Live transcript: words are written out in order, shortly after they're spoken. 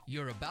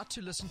You're about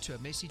to listen to a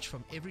message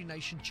from Every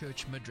Nation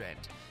Church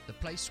Midrand, the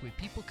place where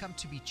people come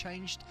to be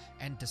changed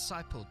and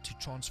discipled to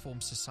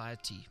transform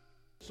society.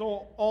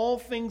 So all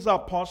things are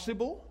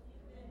possible.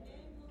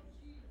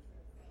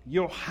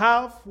 You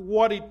have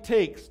what it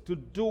takes to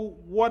do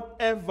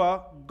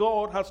whatever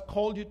God has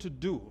called you to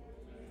do.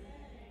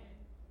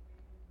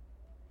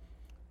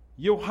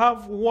 You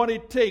have what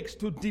it takes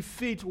to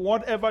defeat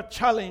whatever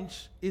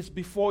challenge is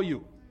before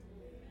you.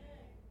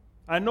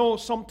 I know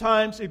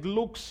sometimes it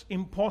looks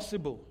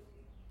impossible,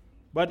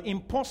 but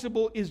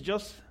impossible is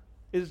just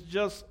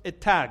a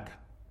tag.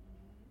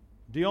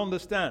 Do you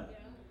understand?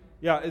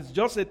 Yeah, it's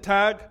just a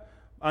tag.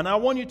 And I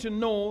want you to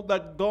know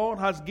that God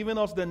has given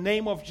us the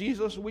name of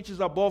Jesus, which is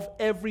above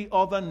every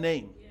other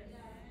name. Yes.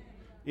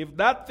 If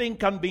that thing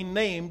can be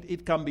named,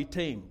 it can be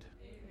tamed.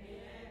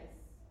 Yes.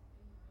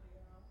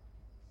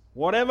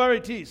 Whatever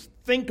it is,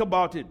 think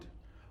about it.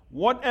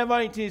 Whatever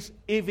it is,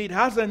 if it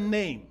has a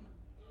name,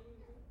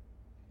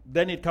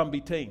 then it can be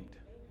tamed.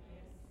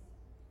 Yes.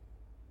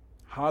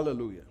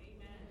 Hallelujah.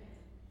 Amen.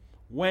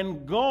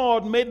 When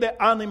God made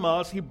the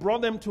animals, He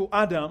brought them to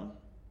Adam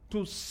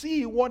to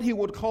see what He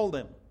would call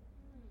them.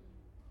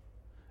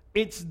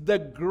 It's the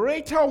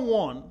greater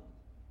one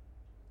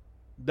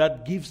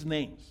that gives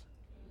names.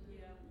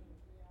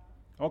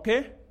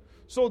 Okay?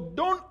 So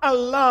don't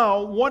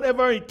allow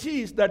whatever it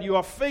is that you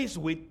are faced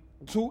with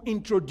to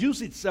introduce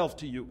itself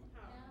to you.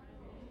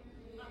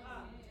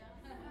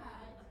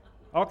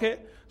 Okay?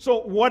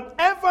 So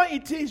whatever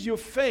it is you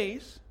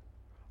face,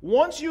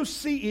 once you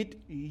see it,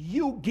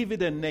 you give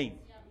it a name.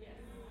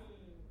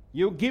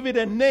 You give it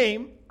a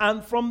name,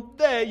 and from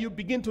there you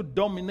begin to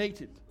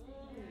dominate it.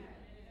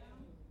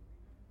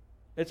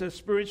 It's a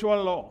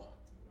spiritual law.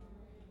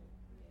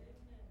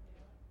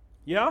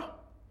 Yeah?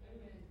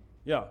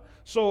 Yeah.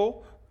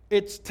 So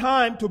it's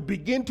time to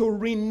begin to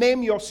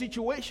rename your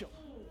situation.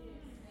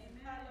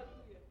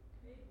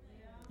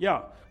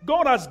 Yeah.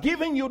 God has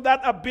given you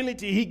that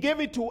ability. He gave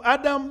it to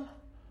Adam,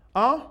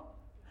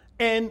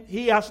 and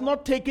He has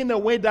not taken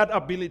away that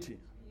ability.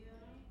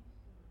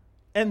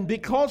 And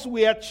because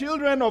we are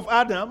children of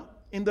Adam,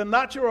 in the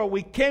natural,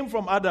 we came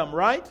from Adam,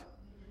 right?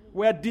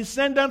 We are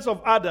descendants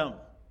of Adam.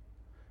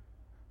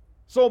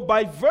 So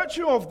by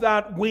virtue of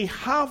that, we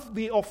have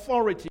the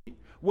authority,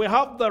 we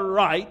have the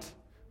right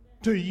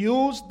to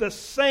use the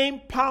same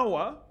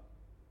power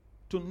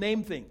to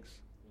name things.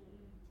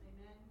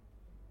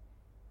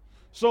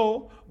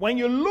 So when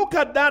you look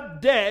at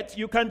that debt,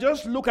 you can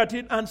just look at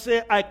it and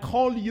say, I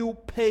call you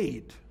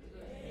paid.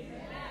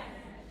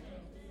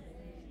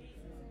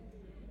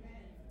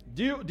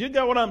 Do you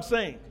get what I'm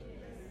saying?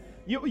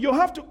 You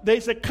have to,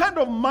 there's a kind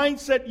of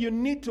mindset you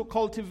need to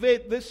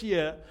cultivate this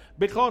year,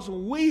 because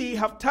we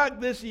have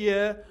tagged this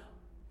year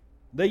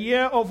the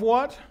year of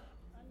what?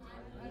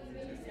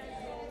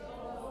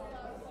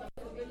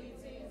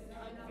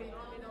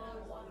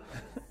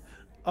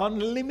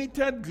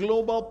 Unlimited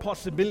global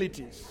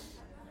possibilities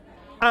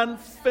and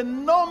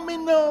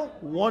phenomenal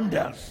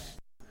wonders.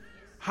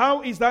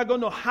 How is that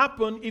going to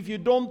happen if you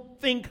don't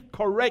think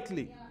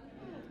correctly?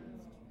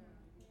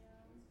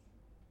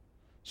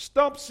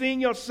 Stop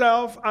seeing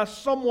yourself as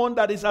someone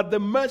that is at the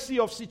mercy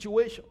of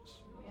situations.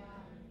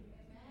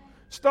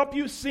 Stop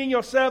you seeing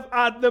yourself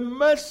at the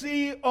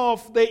mercy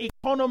of the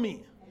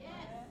economy.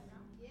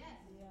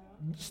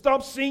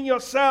 Stop seeing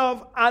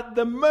yourself at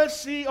the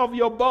mercy of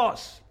your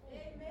boss.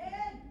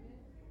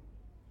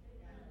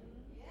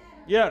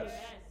 Yes.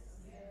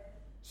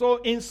 So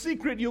in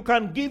secret, you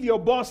can give your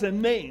boss a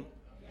name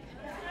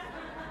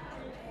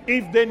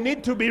if they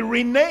need to be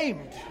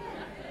renamed.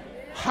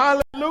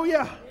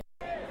 Hallelujah.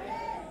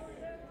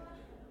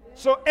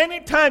 So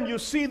anytime you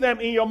see them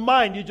in your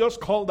mind, you just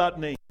call that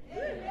name.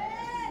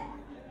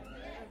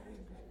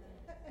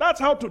 That's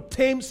how to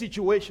tame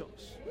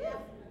situations.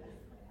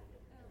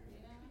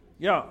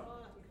 Yeah.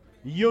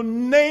 You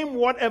name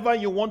whatever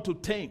you want to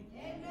tame.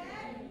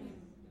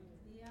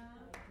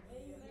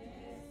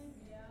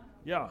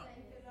 Yeah.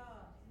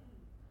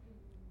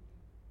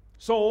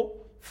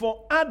 So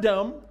for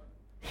Adam,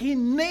 he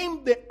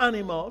named the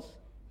animals,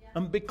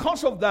 and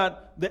because of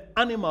that, the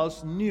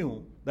animals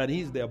knew that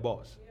he's their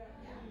boss.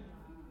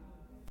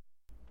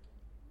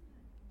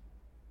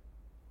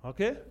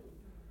 Okay?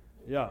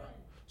 Yeah.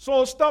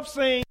 So stop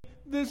saying,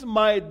 this is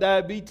my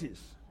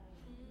diabetes.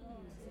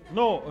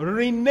 No,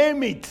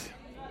 rename it.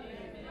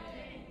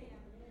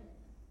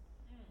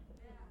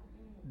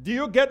 Do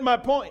you get my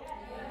point?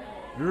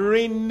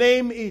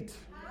 Rename it.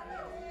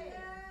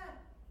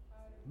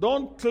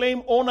 Don't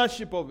claim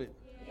ownership of it.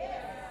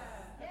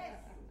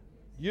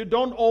 You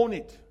don't own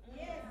it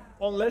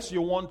unless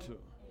you want to.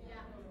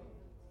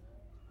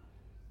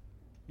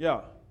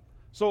 Yeah.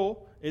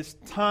 So it's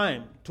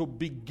time to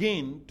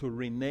begin to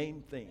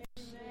rename things.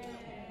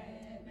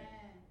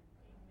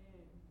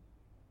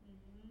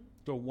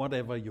 To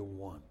whatever you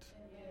want.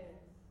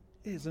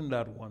 Isn't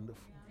that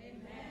wonderful?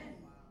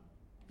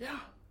 Yeah.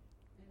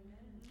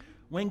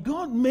 When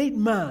God made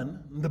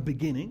man in the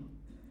beginning,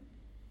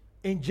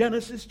 in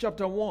Genesis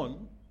chapter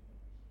 1,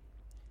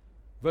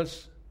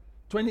 verse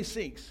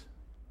 26,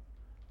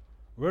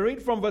 We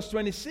read from verse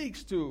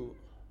 26 to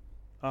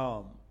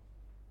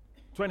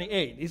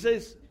 28. He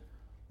says,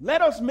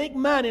 let us make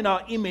man in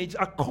our image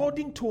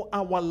according to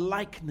our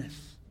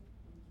likeness.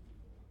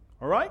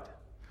 All right?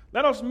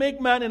 Let us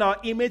make man in our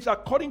image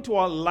according to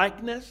our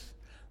likeness.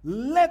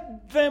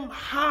 Let them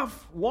have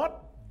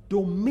what?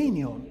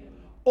 Dominion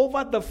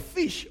over the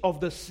fish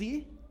of the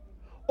sea,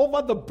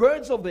 over the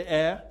birds of the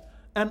air,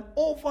 and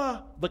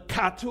over the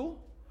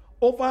cattle,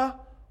 over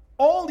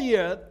all the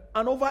earth,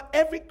 and over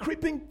every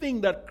creeping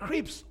thing that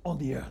creeps on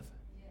the earth.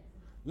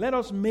 Let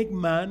us make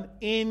man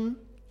in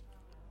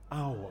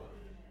our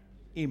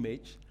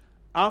image,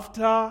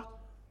 after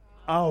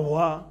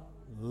our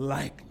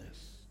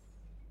likeness.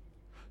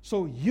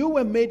 So you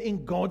were made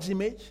in God's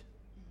image,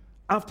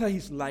 after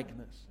his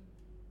likeness.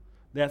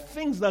 There are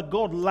things that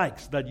God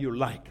likes that you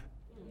like.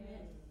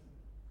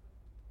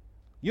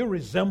 You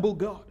resemble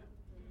God.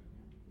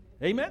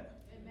 Amen?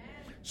 Amen?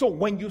 So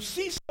when you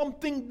see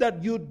something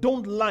that you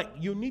don't like,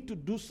 you need to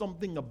do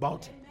something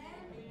about it.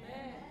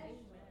 Amen.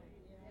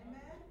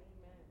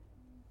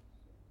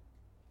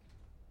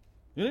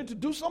 You need to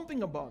do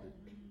something about it.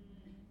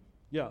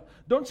 Yeah.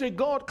 Don't say,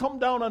 God, come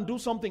down and do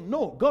something.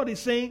 No, God is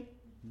saying,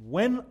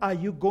 when are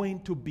you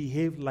going to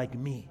behave like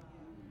me?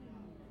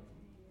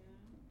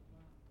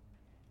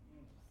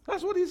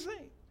 That's what he's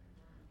saying.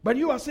 But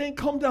you are saying,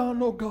 come down,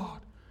 no, God.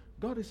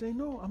 God is saying,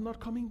 no, I'm not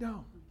coming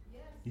down.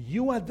 Yes.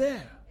 You are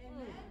there.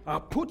 Amen. I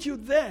put you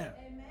there.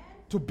 Amen.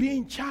 To be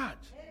in charge.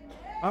 Amen.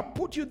 I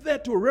put you there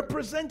to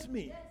represent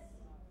me. Yes.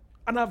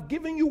 And I've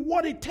given you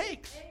what it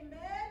takes. Amen.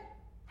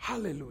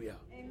 Hallelujah.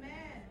 Amen.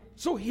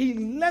 So he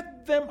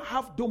let them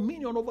have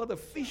dominion over the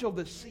fish of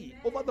the sea,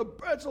 over the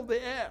birds of the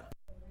air.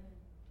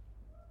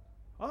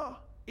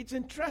 It's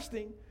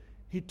interesting.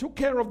 He took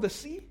care of the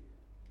sea.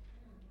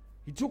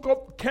 He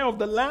took care of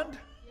the land.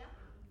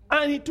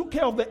 And he took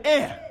care of the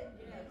air.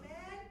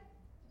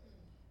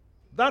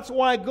 That's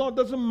why God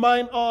doesn't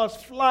mind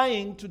us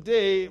flying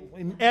today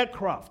in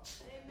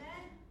aircrafts.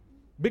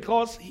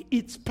 Because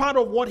it's part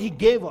of what he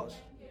gave us.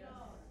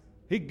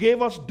 He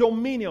gave us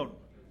dominion.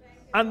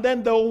 And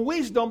then the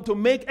wisdom to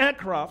make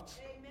aircrafts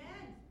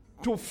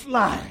to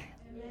fly.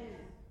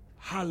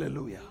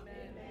 Hallelujah.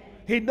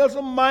 He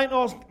doesn't mind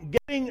us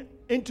getting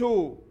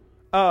into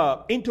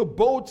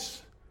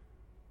boats,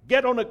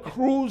 get on a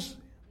cruise.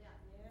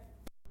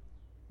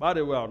 By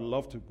the way, I'd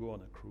love to go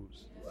on a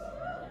cruise.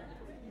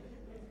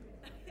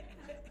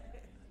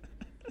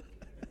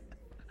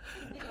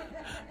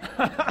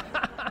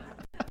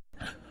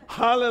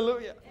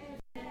 Hallelujah.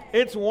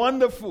 It's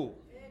wonderful.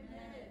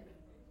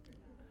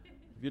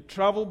 If you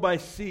travel by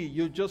sea,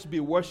 you'll just be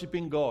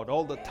worshiping God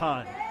all the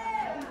time.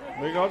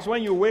 Because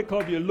when you wake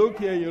up, you look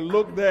here, you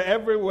look there,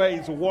 everywhere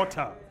is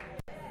water.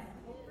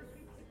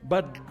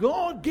 But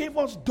God gave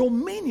us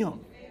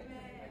dominion.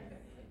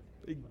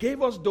 He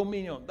gave us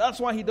dominion. That's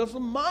why he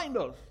doesn't mind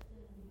us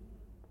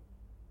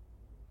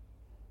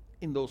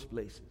in those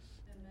places.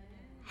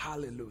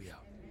 Hallelujah.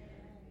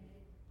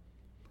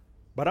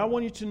 But I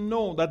want you to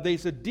know that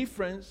there's a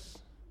difference.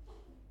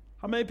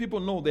 How many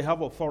people know they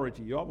have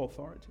authority? You have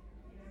authority.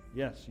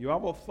 Yes, you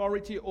have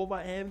authority over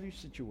every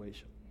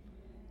situation.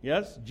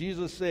 Yes,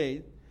 Jesus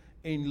said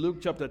in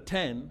Luke chapter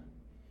 10,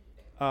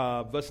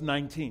 verse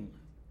 19,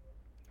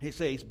 he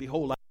says,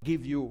 behold, I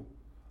give you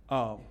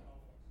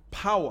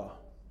power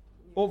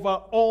over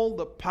all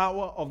the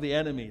power of the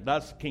enemy.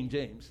 That's King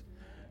James.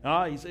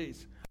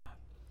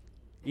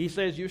 He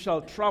says, you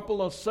shall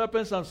trample on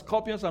serpents and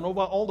scorpions and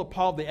over all the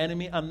power of the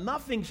enemy, and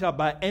nothing shall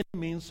by any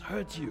means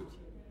hurt you.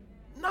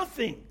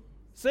 Nothing.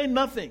 Say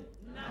nothing.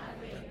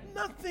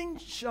 Nothing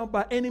shall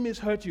by any means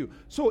hurt you.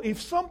 So if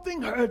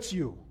something hurts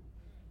you,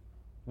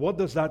 what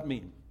does that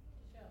mean?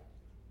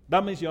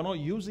 That means you're not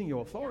using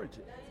your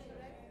authority.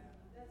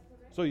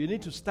 So you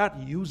need to start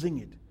using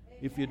it.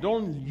 If you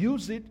don't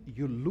use it,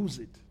 you lose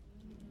it.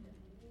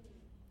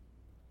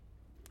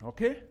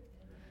 Okay?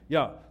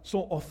 Yeah.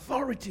 So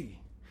authority.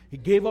 He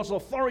gave us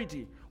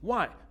authority.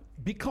 Why?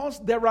 Because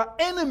there are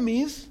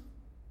enemies.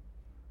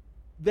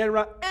 There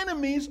are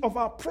enemies of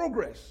our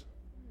progress.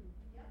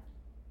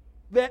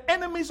 They're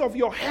enemies of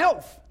your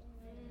health.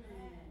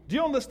 Do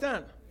you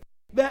understand?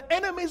 They're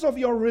enemies of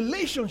your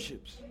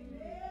relationships.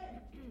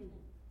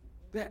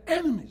 They're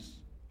enemies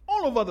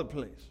all over the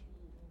place.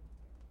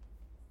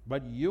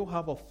 But you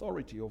have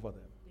authority over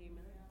them.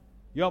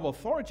 You have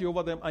authority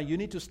over them, and you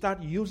need to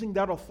start using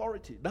that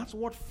authority. That's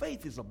what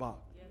faith is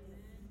about.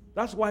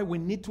 That's why we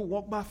need to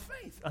walk by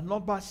faith and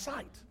not by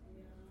sight.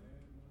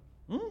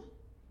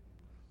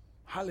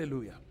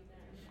 Hallelujah.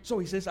 So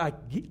he says, I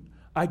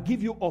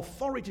give you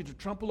authority to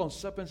trample on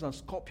serpents and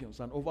scorpions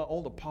and over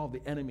all the power of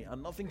the enemy,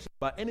 and nothing shall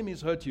by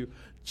enemies hurt you.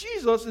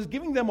 Jesus is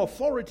giving them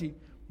authority,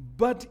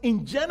 but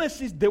in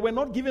Genesis, they were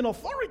not given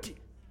authority.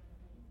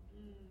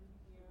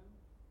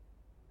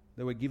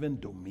 They were given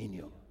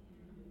dominion.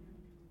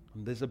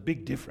 And there's a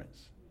big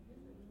difference.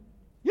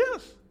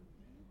 Yes,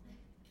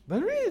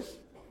 there is.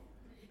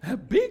 A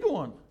big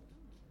one.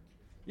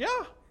 Yeah.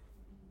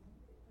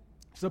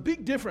 It's a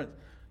big difference.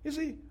 You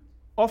see,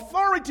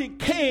 authority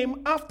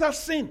came after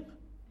sin.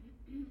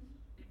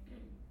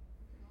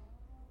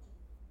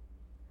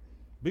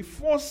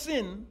 Before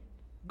sin,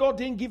 God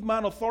didn't give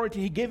man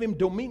authority. He gave him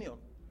dominion.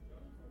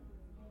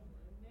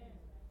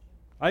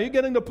 Are you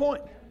getting the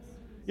point?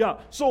 Yeah.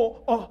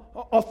 So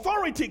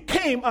authority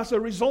came as a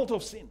result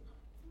of sin.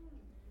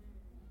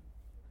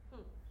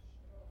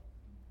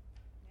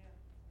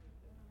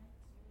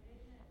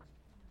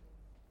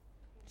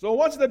 So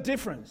what's the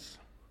difference?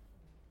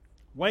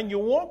 When you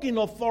walk in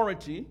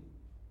authority,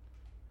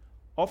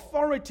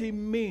 authority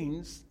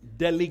means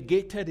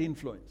delegated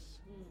influence.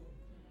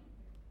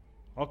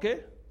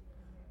 Okay?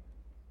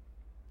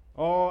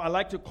 Or I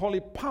like to call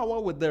it power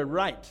with the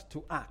right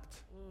to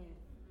act.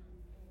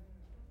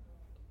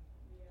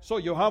 So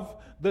you have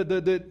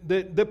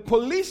the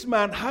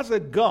policeman has a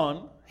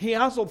gun, he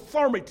has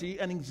authority,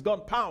 and he's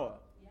got power.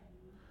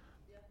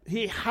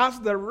 He has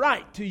the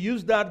right to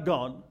use that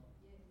gun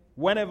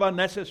whenever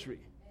necessary.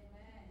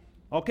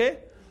 Okay?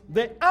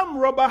 The armed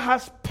robber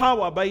has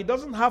power, but he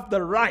doesn't have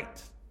the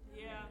right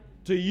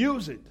to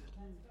use it.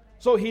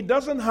 So he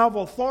doesn't have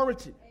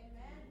authority.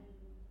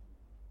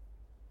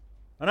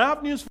 And I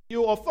have news for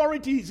you.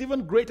 Authority is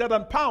even greater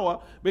than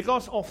power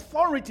because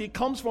authority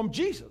comes from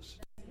Jesus.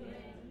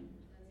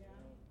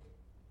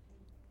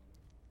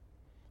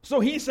 So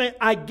he said,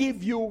 I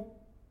give you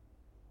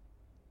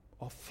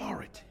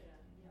authority.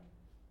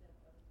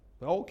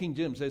 The old King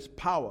James says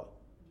power.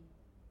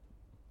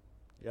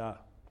 Yeah.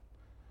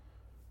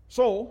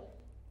 So,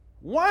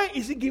 why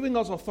is he giving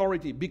us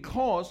authority?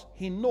 Because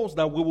he knows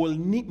that we will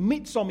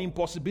meet some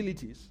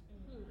impossibilities.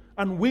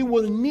 And we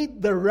will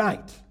need the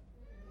right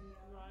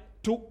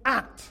to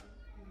act,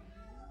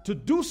 to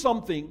do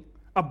something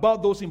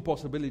about those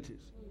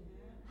impossibilities.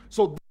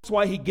 So that's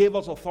why he gave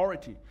us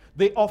authority.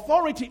 The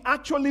authority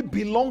actually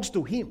belongs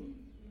to him.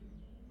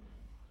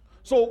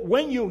 So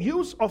when you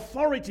use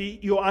authority,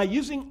 you are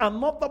using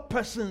another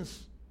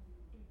person's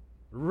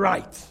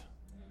right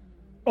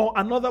or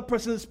another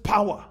person's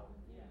power.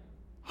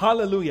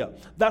 Hallelujah.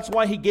 That's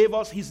why he gave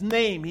us his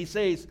name. He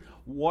says,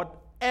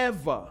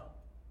 whatever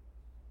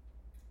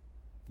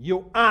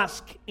you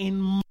ask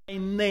in my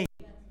name.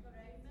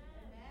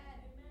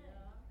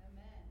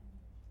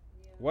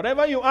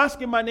 Whatever you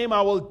ask in my name,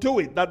 I will do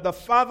it, that the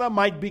Father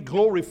might be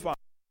glorified.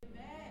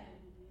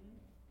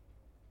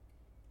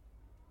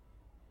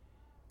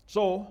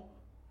 So,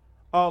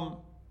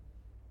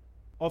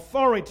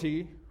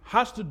 authority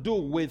has to do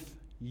with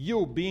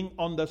you being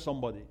under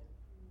somebody.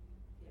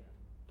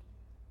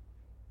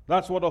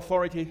 That's what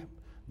authority,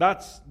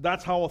 that's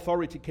how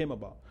authority came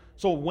about.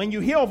 So when you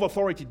hear of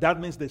authority, that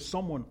means there's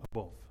someone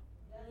above.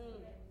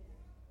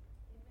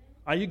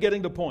 Are you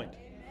getting the point?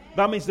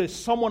 That means there's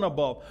someone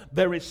above.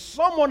 There is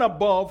someone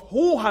above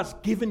who has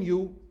given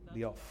you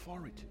the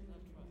authority.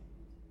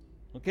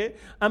 Okay?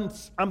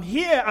 I'm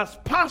here as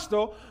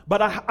pastor,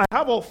 but I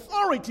have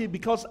authority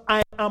because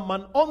I am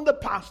an under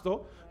pastor.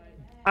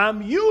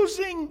 I'm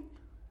using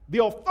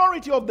the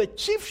authority of the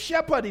chief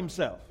shepherd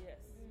himself.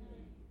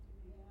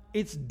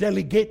 It's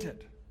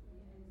delegated.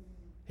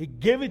 He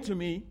gave it to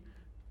me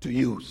to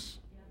use.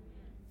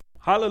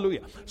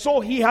 Hallelujah. So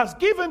he has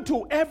given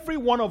to every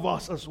one of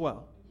us as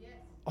well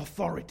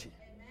authority.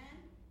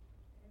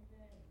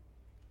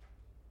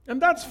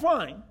 And that's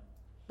fine.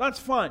 That's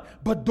fine.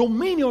 But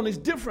dominion is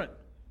different.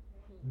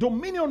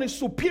 Dominion is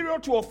superior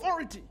to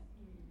authority.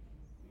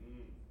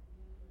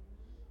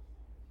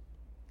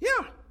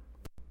 Yeah.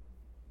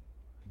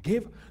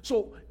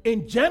 So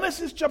in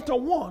Genesis chapter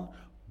 1,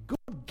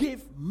 God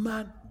gave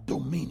man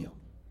dominion.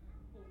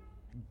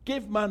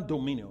 Gave man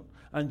dominion.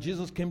 And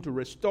Jesus came to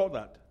restore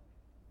that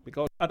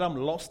because Adam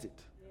lost it.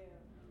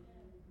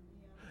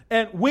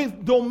 And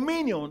with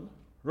dominion,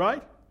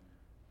 right,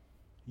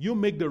 you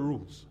make the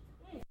rules.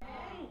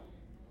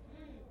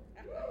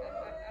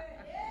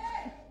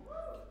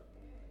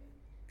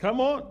 Come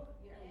on.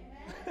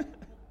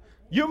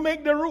 You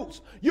make the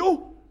rules.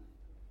 You,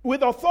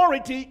 with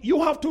authority,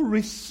 you have to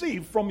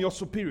receive from your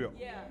superior.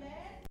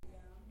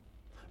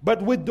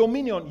 But with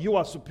dominion, you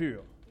are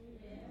superior.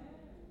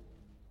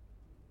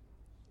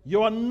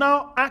 You are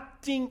now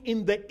acting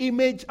in the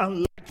image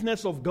and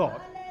likeness of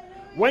God.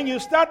 When you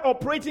start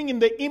operating in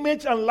the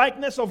image and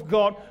likeness of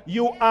God,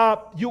 you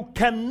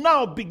can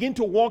now begin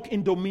to walk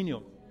in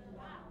dominion.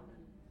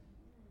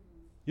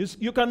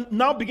 You can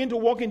now begin to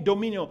walk in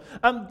dominion.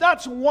 And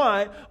that's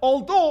why,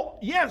 although,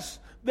 yes,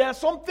 there are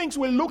some things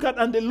we look at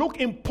and they look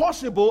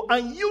impossible,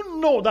 and you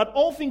know that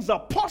all things are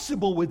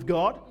possible with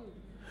God,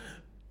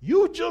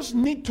 you just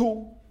need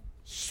to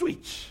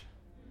switch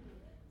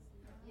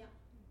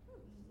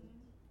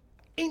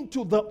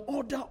into the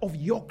order of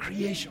your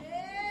creation.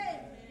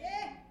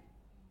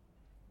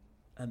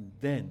 And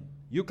then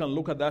you can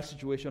look at that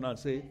situation and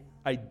say,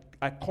 I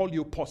call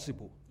you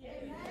possible.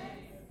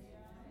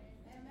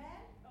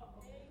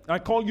 I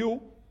call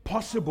you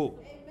possible.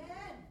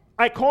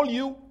 I call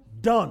you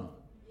done.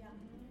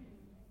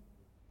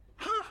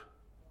 Huh?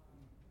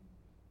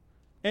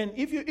 And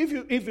if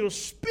you're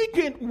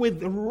speaking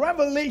with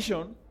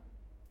revelation,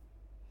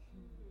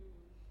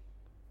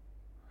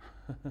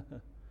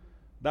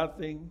 that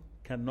thing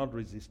cannot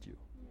resist you.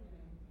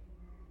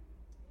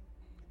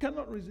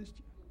 Cannot resist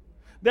you.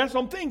 There are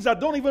some things that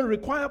don't even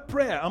require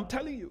prayer, I'm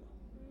telling you.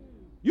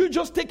 You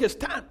just take a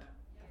stand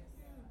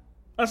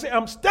and say,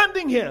 I'm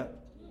standing here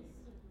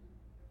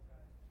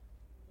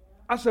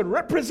as a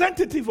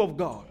representative of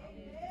God.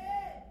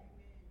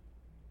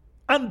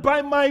 And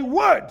by my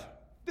word,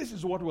 this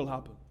is what will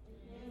happen.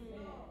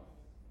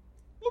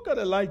 Look at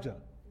Elijah.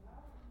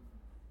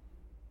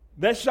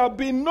 There shall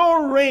be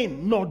no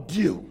rain nor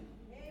dew,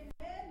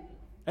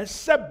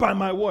 except by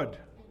my word.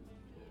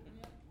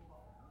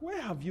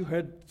 Where have you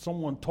heard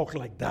someone talk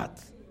like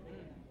that?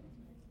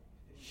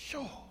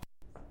 Sure.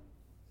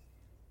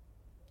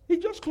 He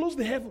just closed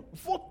the heaven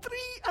for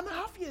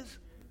 3.5 years.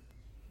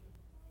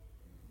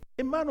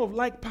 A man of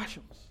like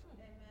passions.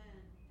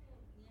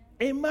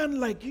 A man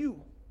like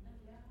you,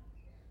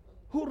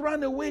 who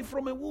ran away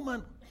from a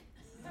woman.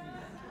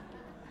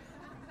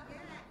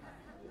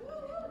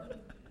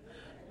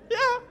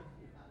 Yeah.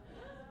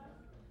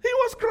 He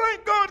was crying,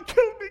 God,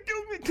 kill me,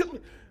 kill me, kill me.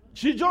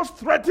 She just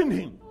threatened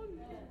him.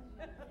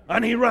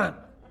 And he ran.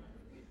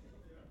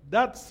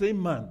 That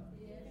same man,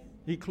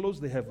 he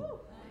closed the heaven.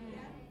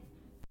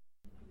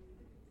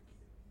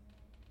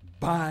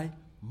 By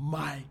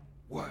my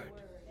word.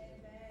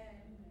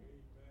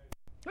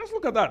 Let's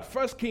look at that.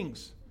 1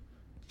 Kings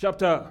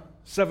chapter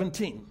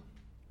 17,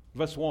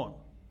 verse 1.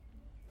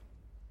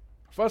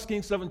 1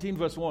 Kings 17,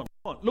 verse 1.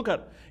 Look at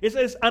it. It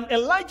says, and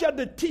Elijah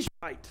the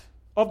Tishbite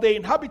of the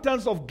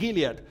inhabitants of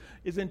Gilead.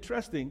 It's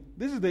interesting.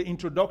 This is the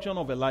introduction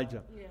of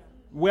Elijah. Yeah.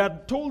 We are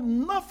told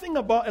nothing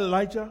about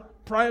Elijah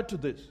prior to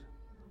this.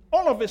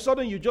 All of a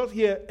sudden, you just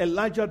hear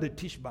Elijah the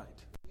Tishbite.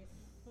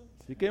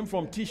 He came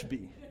from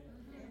Tishbe.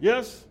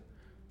 Yes?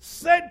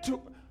 Said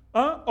to,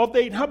 of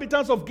the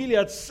inhabitants of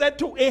Gilead, said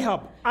to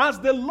Ahab, as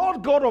the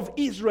Lord God of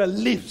Israel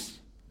lives,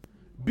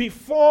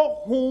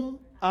 before whom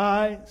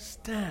I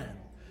stand.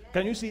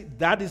 Can you see?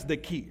 That is the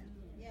key.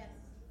 Yes.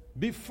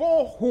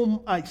 Before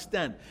whom I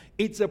stand.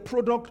 It's a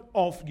product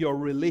of your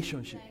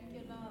relationship. Thank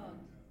you, Lord.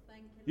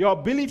 Thank you. Your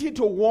ability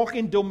to walk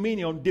in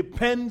dominion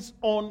depends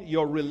on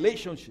your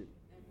relationship.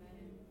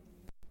 Amen.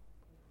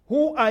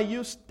 Who are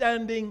you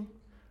standing?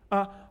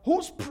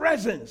 Whose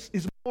presence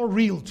is more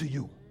real to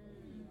you?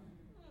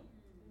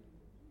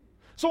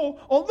 So,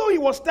 although he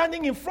was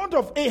standing in front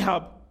of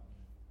Ahab,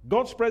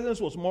 God's presence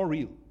was more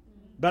real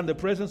than the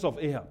presence of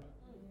Ahab.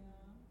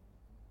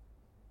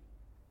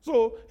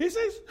 So, he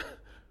says,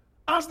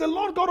 as the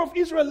Lord God of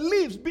Israel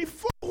lives,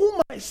 before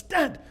whom I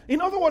stand. In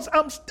other words,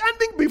 I'm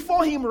standing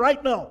before him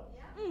right now.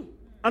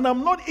 And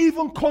I'm not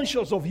even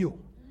conscious of you.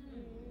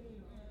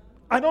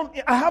 I don't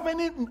have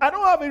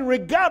any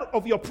regard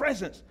of your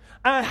presence.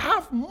 I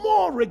have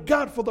more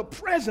regard for the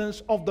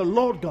presence of the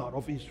Lord God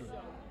of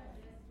Israel.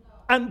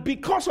 And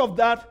because of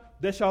that,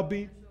 there shall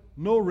be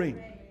no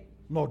rain,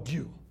 nor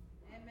dew.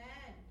 Amen.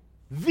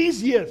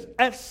 These years,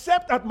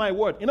 except at my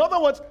word. In other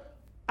words,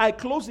 I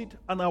close it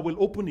and I will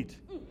open it.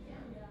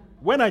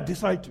 When I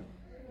decide to.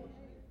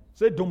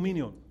 Say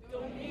dominion.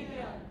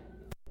 Dominion.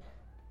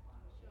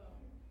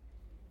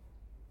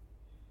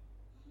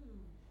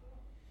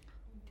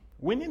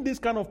 We need this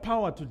kind of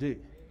power today.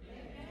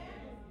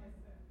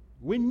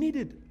 We need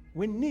it.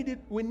 We need it.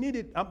 We need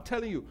it. I'm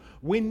telling you.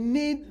 We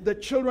need the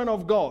children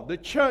of God. The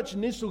church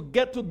needs to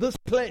get to this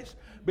place.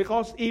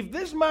 Because if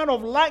this man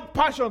of like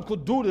passion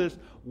could do this,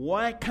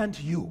 why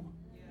can't you?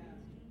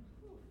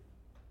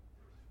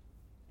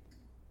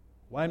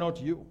 Why not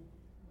you?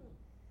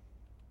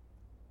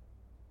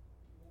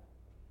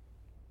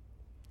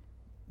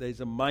 There's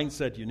a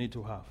mindset you need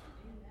to have.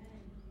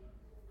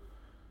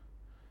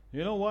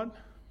 You know what?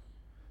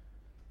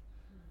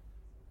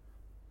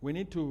 We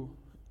need to,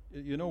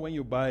 you know, when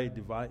you buy a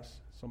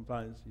device,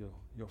 sometimes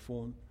your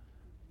phone,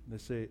 they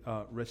say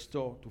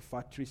restore to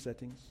factory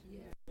settings. Yeah.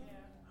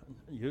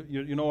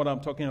 You know what I'm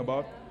talking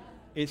about?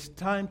 It's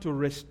time to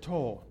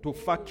restore to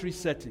factory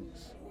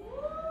settings.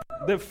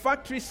 The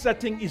factory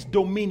setting is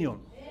dominion.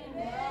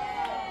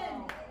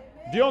 Amen.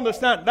 Do you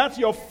understand? That's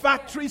your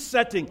factory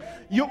setting.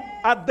 You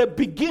at the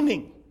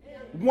beginning,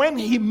 when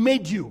he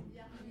made you,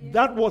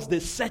 that was the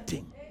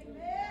setting.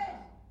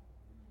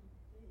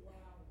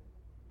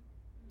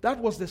 That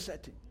was the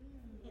setting.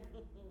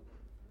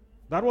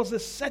 That was the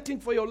setting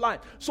for your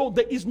life. So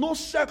there is no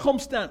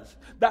circumstance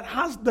that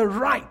has the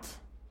right,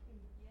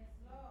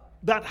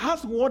 that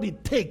has what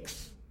it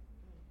takes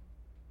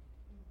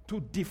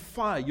to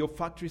defy your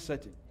factory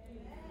setting.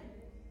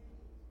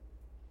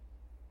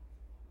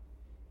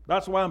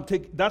 That's why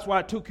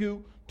I took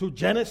you to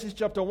Genesis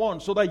chapter 1,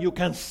 so that you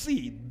can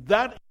see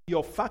that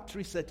your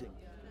factory setting.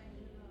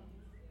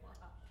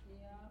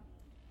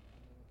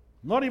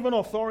 Not even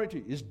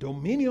authority, it's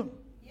dominion.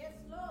 Yes,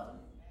 Lord.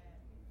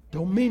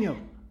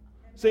 Dominion.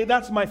 Say,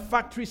 that's my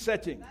factory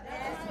setting.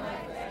 That's my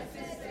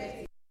factory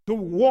setting. To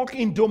walk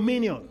in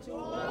dominion. To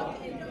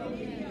walk in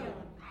dominion.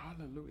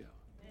 Hallelujah.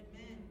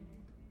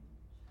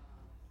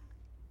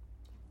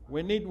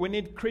 Amen. We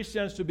need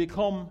Christians to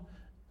become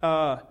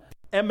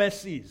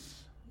MSCs.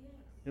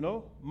 You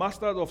know,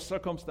 masters of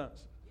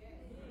circumstance.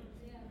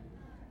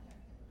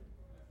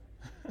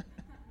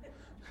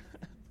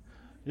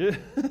 Yeah.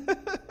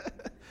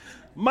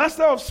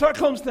 Master of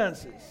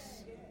circumstances.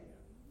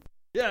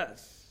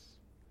 Yes.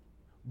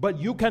 But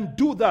you can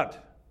do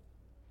that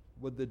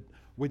with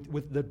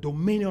the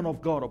dominion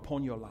of God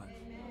upon your life.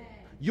 Amen.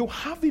 You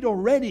have it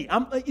already.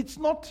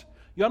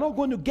 You're not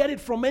going to get it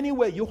from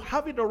anywhere. You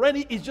have it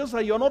already. It's just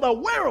that you're not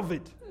aware of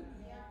it.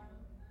 Yeah.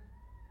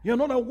 You're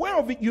not aware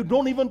of it. You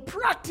don't even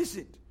practice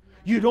it.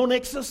 You don't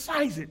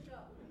exercise it.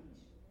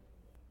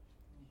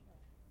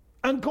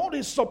 And God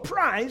is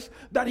surprised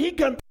that He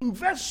can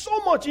invest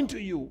so much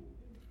into you,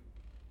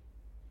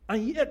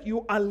 and yet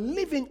you are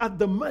living at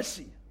the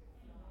mercy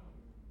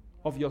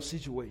of your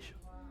situation.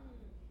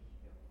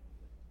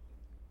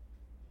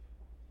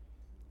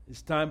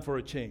 It's time for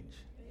a change.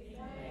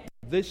 Amen.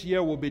 This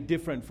year will be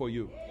different for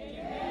you.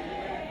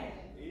 Amen.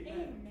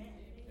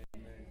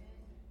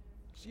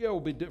 This year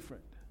will be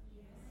different.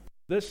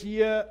 This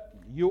year,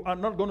 you are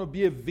not going to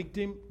be a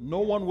victim. No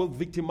one will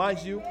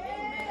victimize you.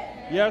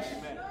 Amen. Yes?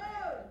 Amen.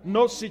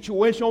 No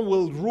situation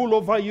will rule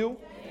over you.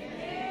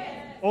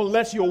 Amen.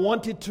 Unless you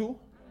want it to.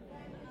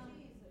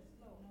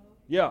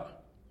 Yeah.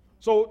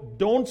 So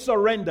don't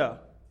surrender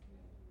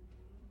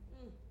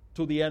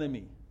to the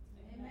enemy.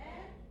 Amen.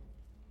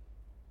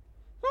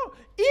 No,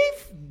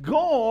 if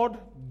God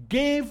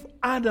gave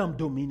Adam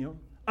dominion,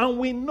 and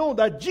we know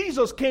that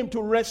Jesus came to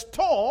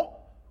restore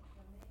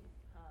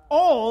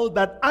all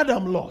that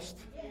Adam lost,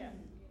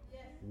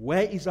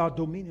 where is our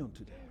dominion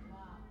today?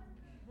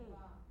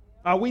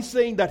 Are we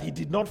saying that He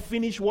did not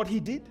finish what He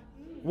did?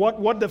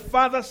 What the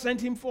Father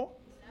sent Him for?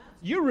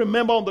 You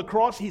remember on the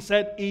cross, He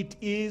said, "It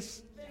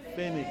is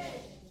finished."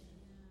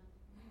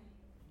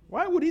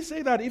 Why would He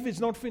say that if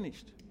it's not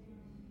finished?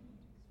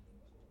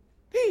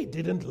 He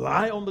didn't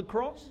lie on the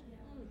cross.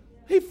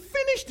 He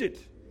finished it.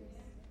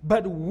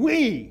 But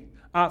we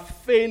are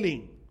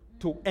failing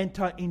to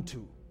enter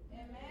into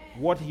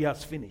what He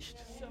has finished.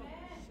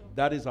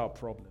 That is our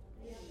problem.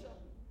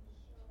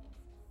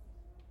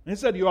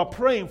 Instead, you are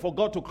praying for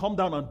God to come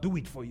down and do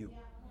it for you.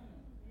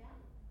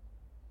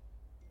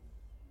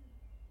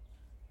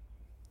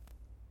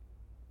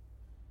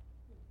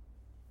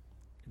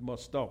 It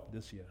must stop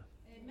this year.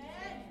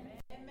 Amen.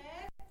 It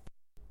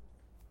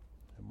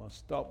must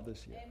stop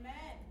this year. Amen.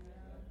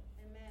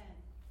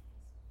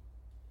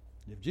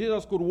 If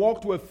Jesus could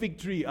walk to a fig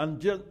tree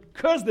and just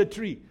curse the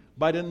tree,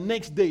 by the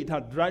next day it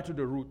had dried to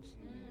the roots.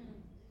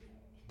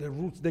 The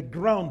roots, the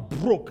ground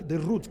broke, the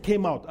roots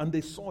came out, and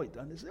they saw it,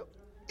 and they said,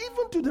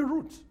 even to the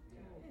roots.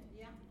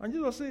 And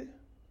Jesus said,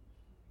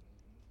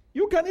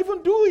 you can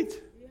even do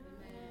it.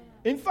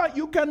 In fact,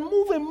 you can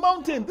move a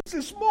mountain. This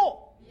is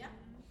small.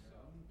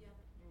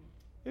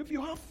 If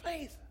you have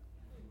faith,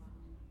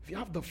 if you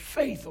have the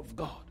faith of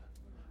God,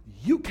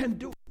 you can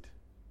do it.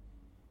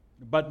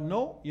 But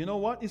no, you know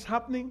what is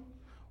happening?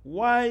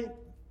 Why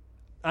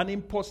an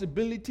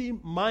impossibility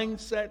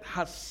mindset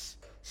has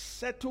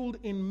settled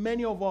in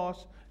many of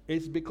us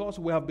is because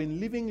we have been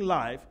living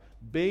life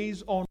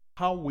based on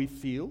how we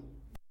feel.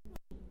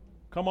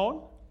 Come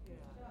on.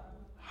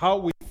 How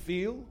we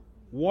feel,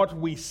 what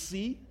we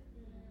see,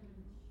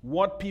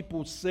 what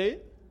people say.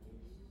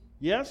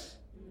 Yes?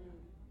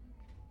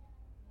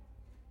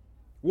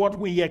 What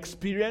we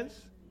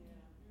experience.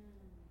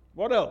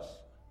 What else?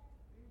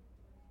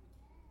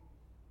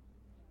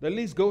 The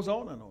list goes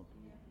on and on.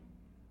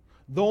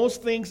 Those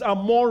things are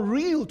more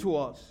real to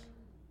us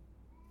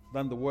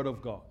than the Word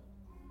of God.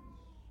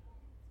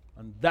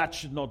 And that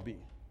should not be.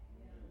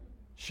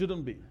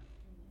 Shouldn't be.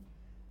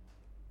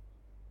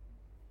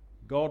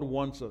 God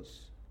wants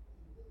us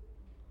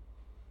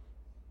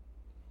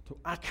to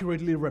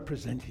accurately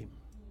represent Him.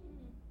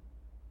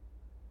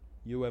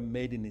 You were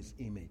made in His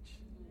image,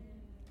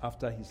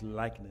 after His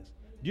likeness.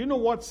 Do you know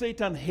what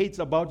Satan hates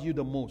about you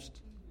the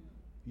most?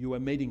 You were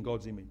made in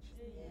God's image.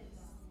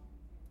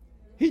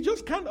 He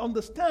just can't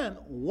understand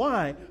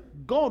why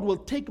God will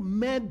take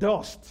mere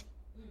dust,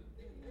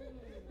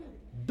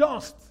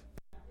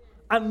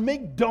 and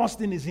make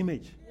dust in His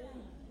image.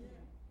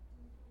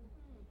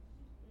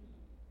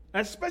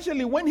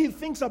 Especially when he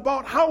thinks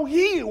about how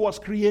he was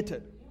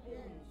created.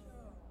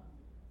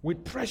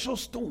 With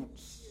precious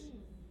stones.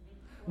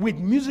 With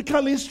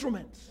musical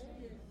instruments.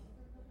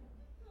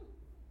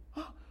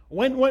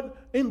 When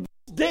in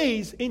those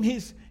days, in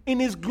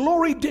his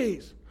glory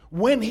days,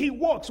 when he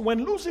walks,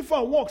 when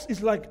Lucifer walks,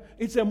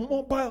 it's a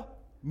mobile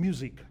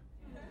music.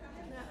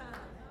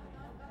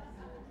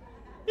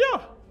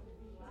 Yeah.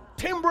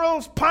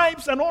 Timbrels,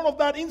 pipes, and all of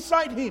that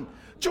inside him.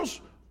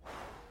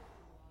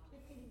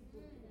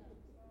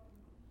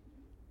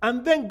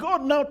 And then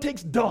God now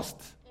takes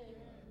dust.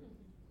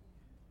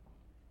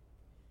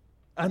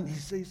 And He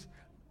says,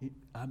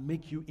 I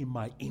make you in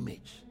my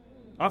image,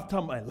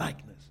 after my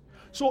likeness.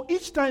 So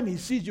each time He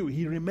sees you,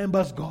 He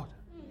remembers God.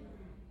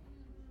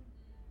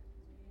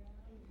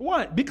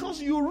 Why?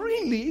 Because you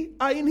really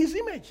are in His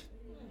image.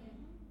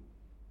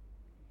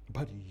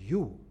 But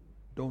you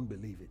don't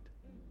believe it.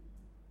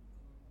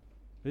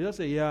 You just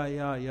say,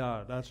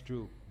 yeah, that's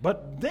true.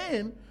 But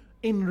then,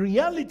 in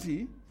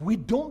reality, we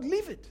don't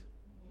live it.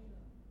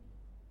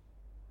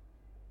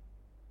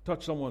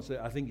 Touch someone and say,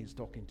 I think he's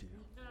talking to you.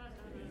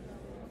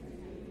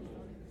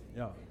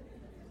 Yeah.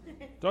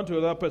 Turn to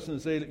another person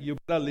and say, you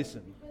better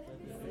listen.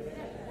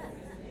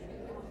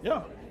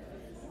 Yeah.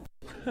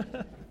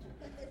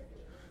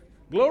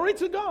 Glory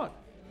to God.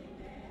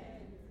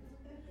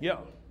 Yeah.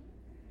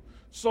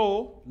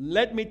 So,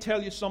 let me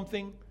tell you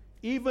something.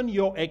 Even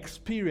your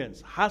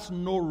experience has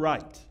no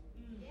right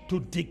to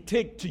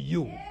dictate to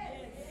you.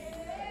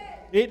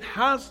 It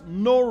has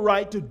no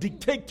right to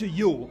dictate to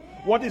you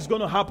what is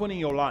going to happen in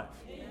your life.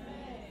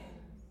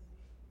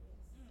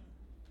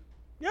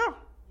 Yeah.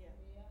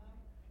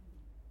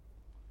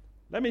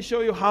 Let me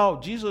show you how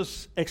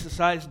Jesus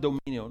exercised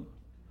dominion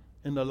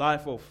in the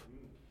life of,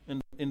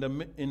 in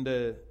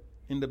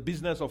the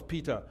business of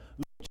Peter.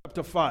 Luke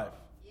chapter 5.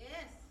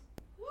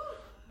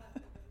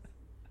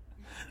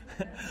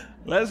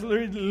 Let's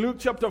read Luke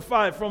chapter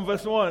 5 from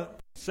verse 1.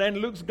 St.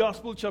 Luke's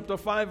Gospel chapter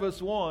 5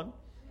 verse 1.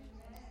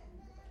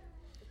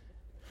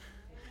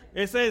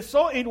 It says,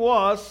 so it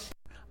was,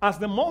 as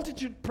the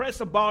multitude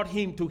pressed about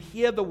him to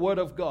hear the word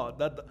of God,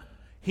 that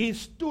he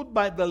stood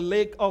by the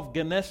lake of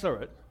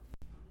Gennesaret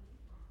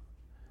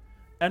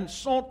and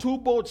saw two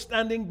boats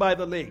standing by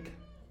the lake.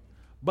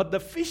 But the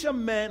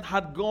fishermen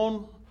had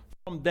gone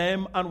from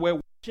them and were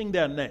washing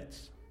their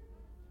nets.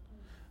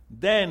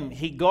 Then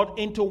he got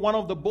into one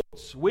of the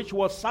boats, which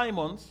was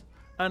Simon's,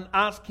 and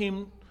asked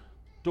him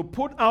to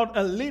put out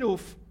a little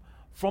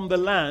from the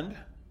land.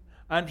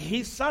 And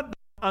he sat down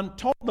and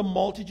taught the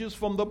multitudes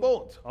from the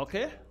boat.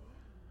 Okay?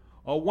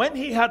 Or when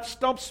he had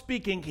stopped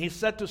speaking, he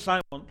said to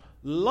Simon,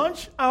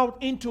 launch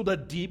out into the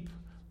deep,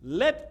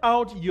 let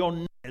out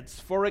your nets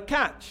for a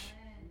catch.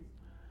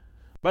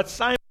 But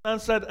Simon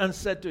answered and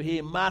said to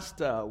him,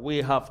 Master,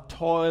 we have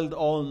toiled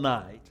all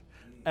night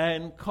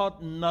and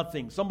caught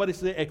nothing. Somebody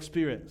say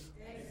experience.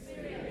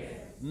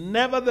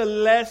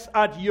 Nevertheless,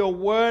 at your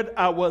word,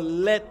 I will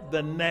let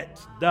the net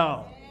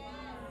down.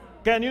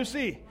 Can you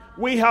see?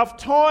 We have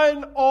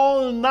toiled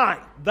all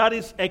night. That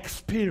is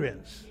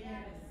experience.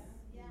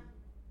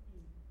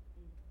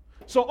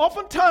 So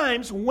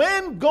oftentimes,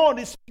 when God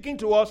is speaking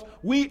to us,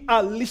 we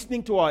are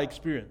listening to our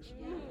experience.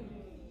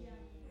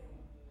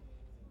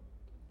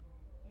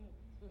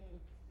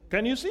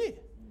 Can you see?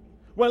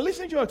 Well,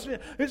 listening to your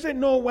experience, you say,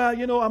 no,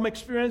 well, I'm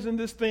experiencing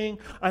this thing.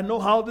 I know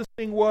how this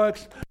thing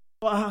works.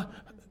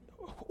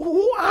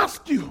 Who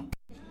asked you?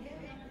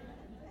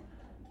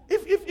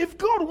 If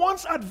God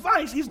wants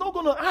advice, He's not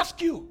going to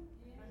ask you.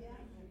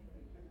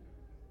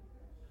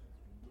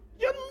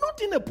 You're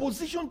not in a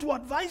position to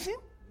advise Him.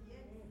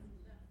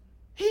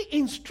 He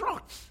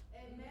instructs.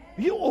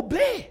 You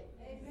obey.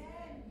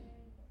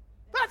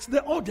 That's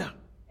the order.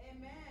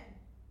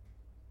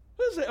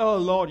 You say, oh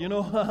Lord,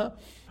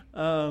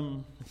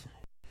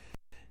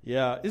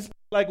 yeah, it's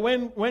like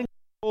when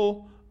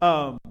people,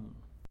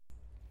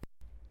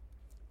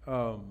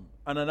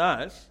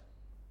 Ananias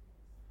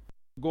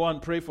go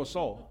and pray for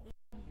Saul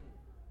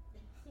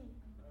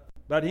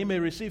that he may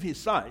receive his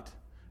sight.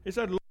 He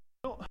said,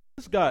 Lord,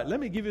 this guy, let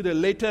me give you the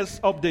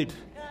latest update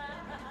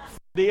from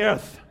the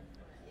earth.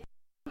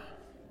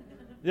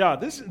 Yeah,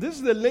 this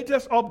is the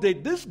latest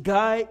update. This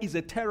guy is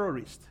a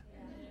terrorist.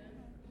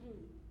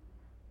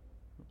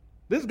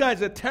 This guy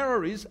is a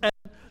terrorist, and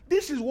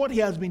this is what he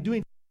has been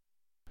doing.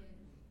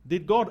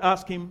 Did God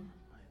ask him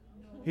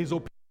his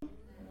opinion?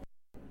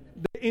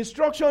 The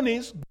instruction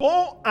is,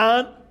 go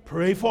and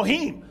pray for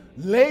him.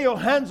 Lay your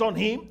hands on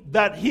him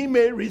that he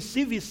may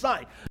receive his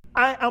sight.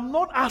 I am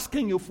not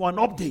asking you for an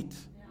update.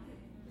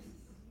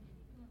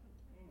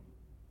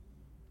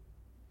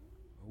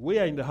 We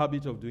are in the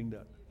habit of doing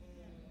that.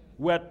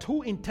 We are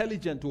too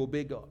intelligent to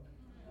obey God.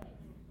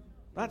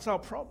 That's our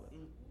problem.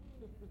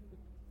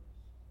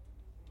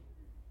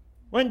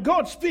 When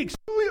God speaks,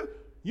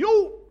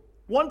 you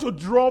want to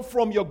draw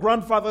from your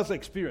grandfather's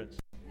experience.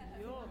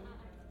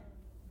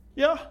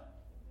 Yeah?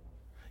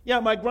 Yeah,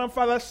 my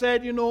grandfather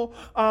said, you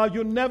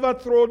never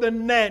throw the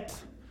net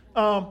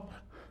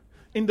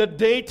in the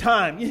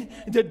daytime.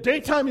 The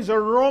daytime is a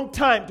wrong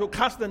time to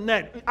cast the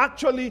net.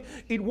 Actually,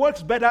 it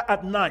works better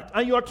at night.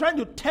 And you are trying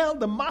to tell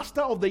the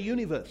master of the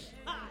universe.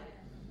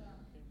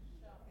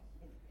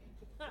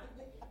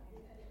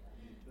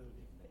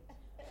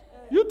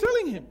 You're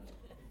telling him.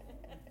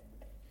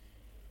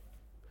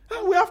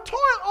 We have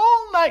toiled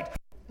all night.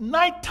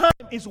 Nighttime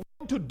is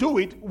when to do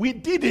it. We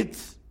did it.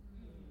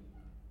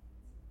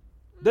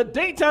 The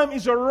daytime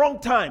is a wrong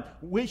time.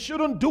 We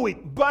shouldn't do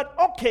it. But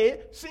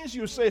okay, since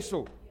you say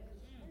so.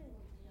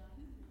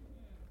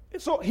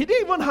 So he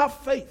didn't even have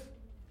faith.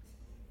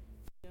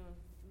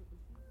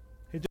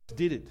 He just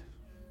did it.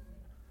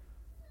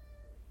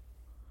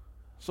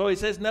 So he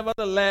says,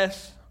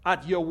 nevertheless,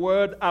 at your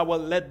word, I will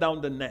let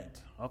down the net.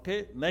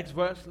 Okay, next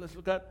verse, let's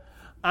look at.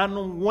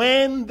 And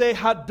when they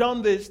had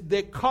done this,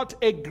 they caught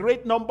a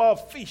great number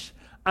of fish,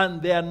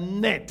 and their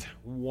net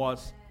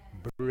was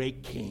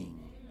breaking.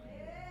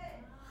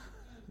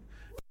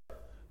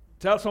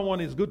 Tell someone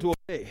it's good to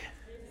obey.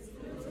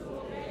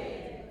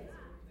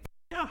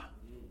 Yeah.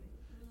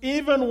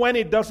 Even when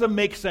it doesn't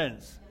make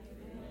sense.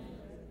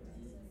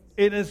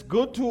 It is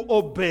good to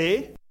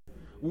obey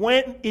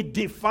when it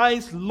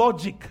defies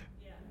logic.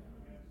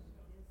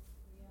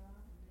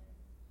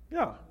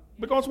 Yeah.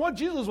 Because what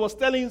Jesus was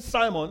telling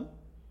Simon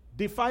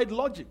defied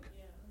logic.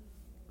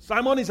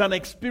 Simon is an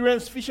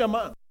experienced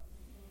fisherman.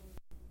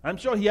 I'm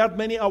sure he had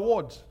many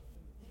awards.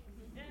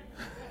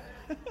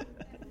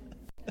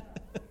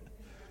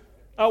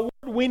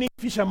 Award-winning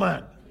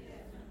fisherman.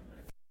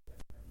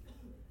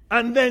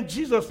 And then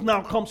Jesus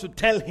now comes to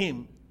tell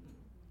him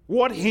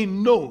what he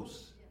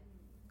knows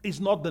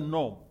is not the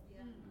norm.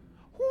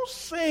 Who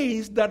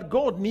says that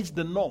God needs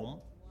the norm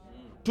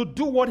to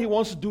do what he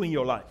wants to do in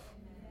your life?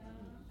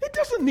 He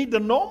doesn't need the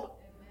norm.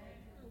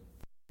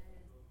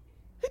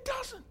 He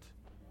doesn't.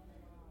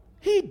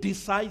 He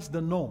decides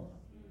the norm.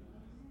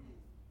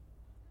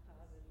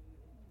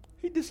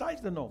 He decides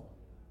the norm.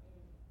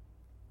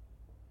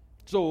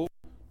 So,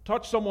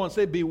 touch someone and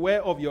say,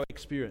 beware of your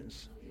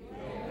experience.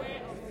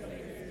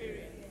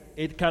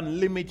 It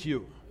can limit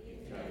you.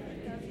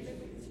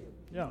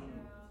 Yeah.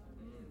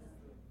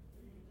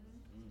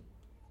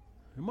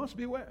 You must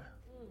beware.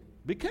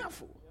 Be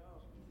careful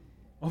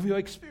of your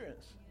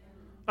experience.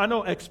 I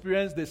know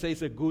experience, they say,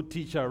 is a good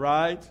teacher,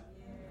 right?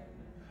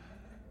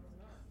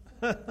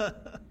 Yeah,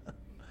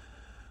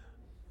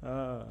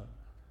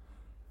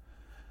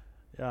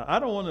 I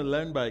don't want to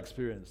learn by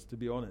experience, to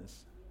be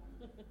honest.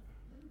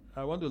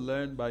 I want to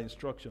learn by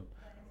instruction.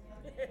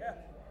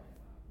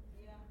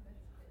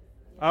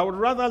 I would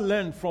rather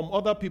learn from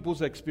other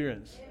people's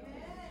experience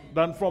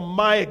than from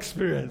my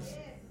experience.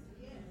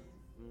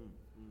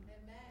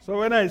 So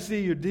when I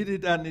see you did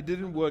it and it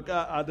didn't work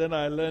out, then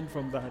I learn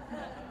from that.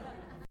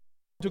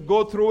 To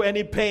go through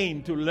any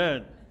pain to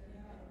learn.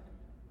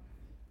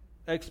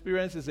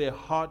 Experience is a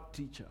hard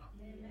teacher.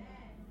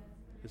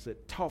 It's a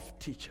tough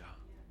teacher.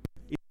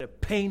 It's a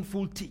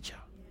painful teacher.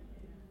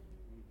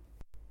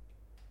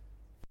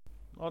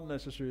 Not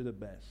necessarily the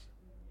best.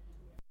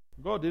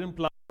 God didn't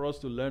plan for us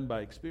to learn by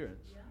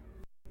experience.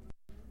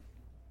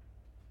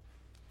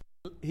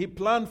 He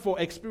planned for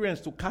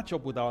experience to catch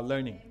up with our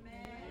learning.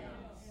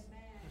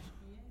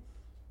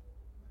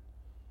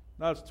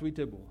 That's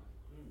tweetable.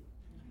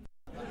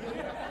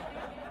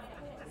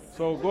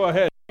 So go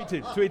ahead,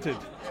 tweet it.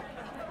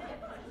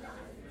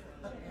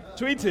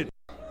 Tweet it.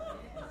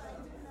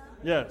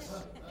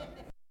 Yes.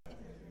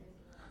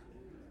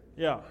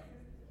 Yeah.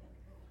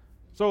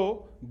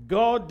 So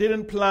God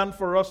didn't plan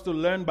for us to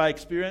learn by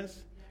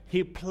experience.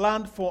 He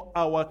planned for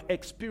our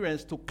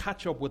experience to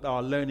catch up with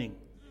our learning.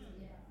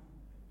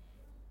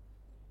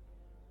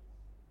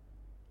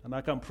 And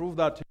I can prove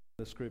that to you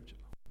in the scripture.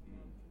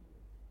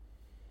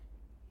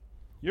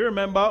 You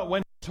remember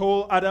when he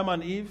told Adam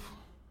and Eve,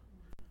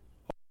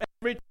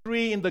 every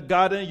tree in the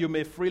garden you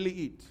may freely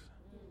eat,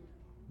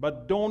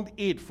 but don't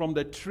eat from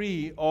the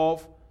tree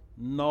of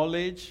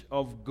knowledge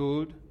of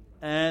good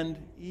and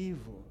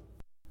evil.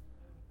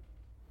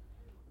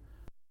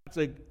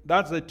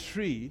 That's a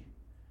tree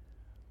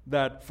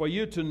that for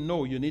you to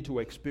know, you need to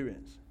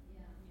experience.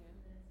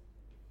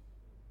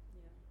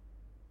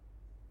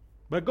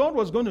 But God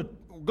was going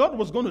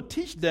to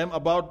teach them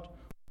about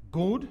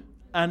good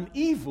and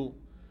evil,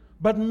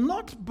 but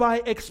not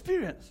by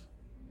experience.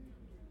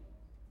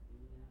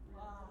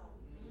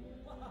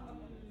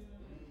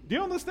 Do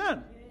you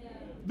understand?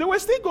 They were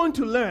still going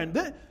to learn.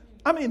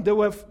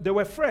 They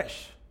were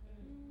fresh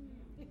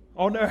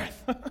on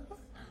earth.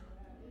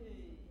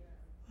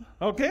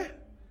 Okay?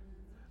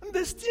 And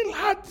they still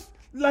had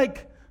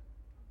like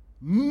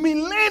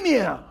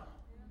millennia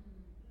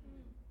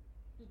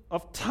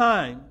of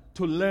time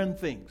to learn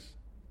things.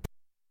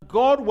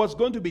 God was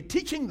going to be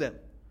teaching them.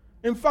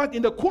 In fact,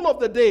 in the cool of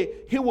the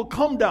day, he will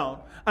come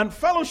down and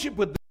fellowship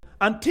with them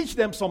and teach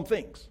them some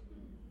things.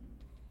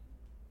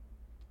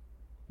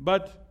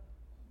 But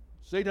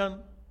Satan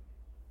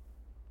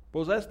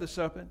possessed the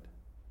serpent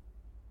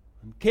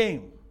and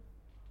came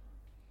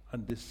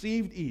and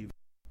deceived Eve,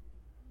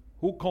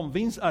 who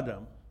convinced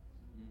Adam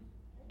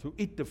to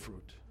eat the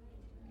fruit.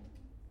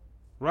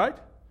 Right?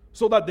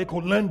 So that they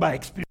could learn by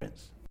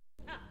experience.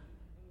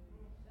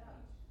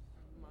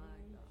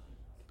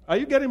 Are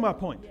you getting my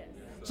point? Yes.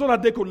 So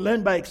that they could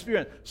learn by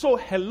experience. So,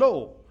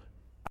 hello,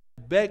 I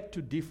beg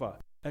to differ.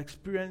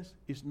 Experience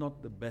is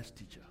not the best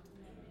teacher.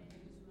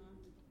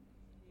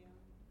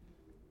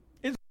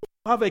 It's good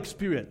to have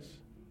experience.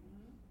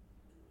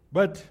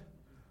 But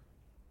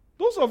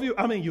those of you,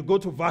 you go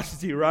to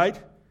varsity,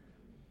 right?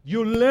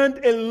 You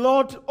learned a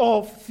lot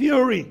of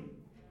theory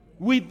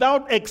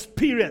without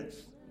experience.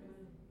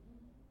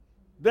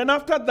 Then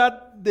after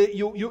that,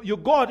 you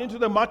go out into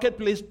the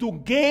marketplace to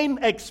gain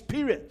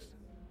experience.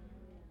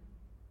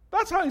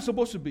 That's how it's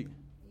supposed to be.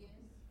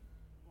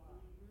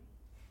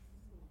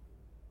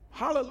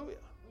 Hallelujah.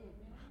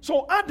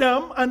 So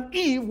Adam and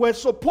Eve were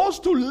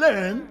supposed to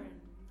learn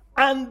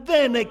and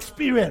then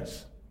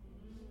experience.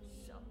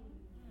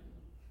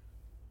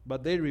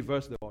 But they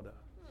reversed the order.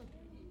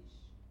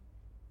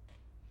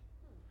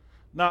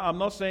 Now, I'm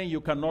not saying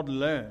you cannot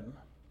learn.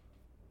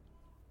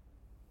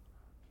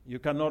 You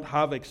cannot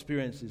have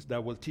experiences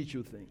that will teach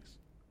you things.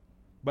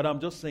 But I'm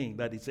just saying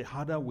that it's a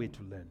harder way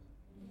to learn.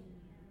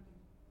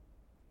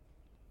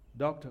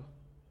 Doctor,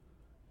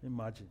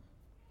 imagine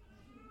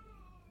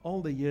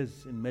all the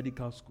years in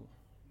medical school,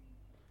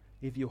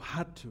 if you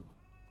had to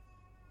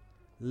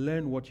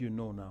learn what you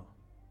know now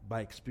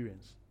by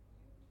experience,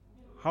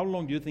 how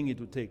long do you think it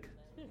would take?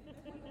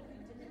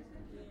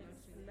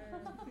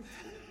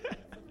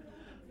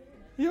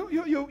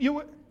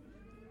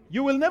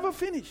 You will never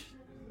finish.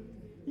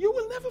 You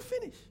will never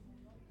finish.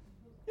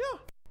 Yeah.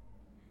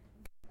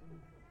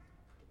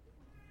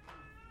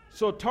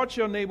 So touch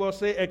your neighbor,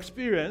 say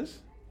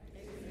experience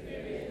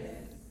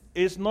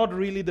is not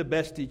really the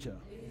best teacher.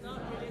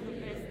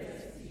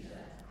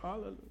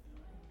 Hallelujah.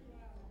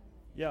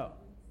 Yeah.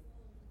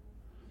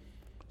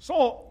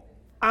 So,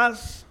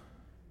 as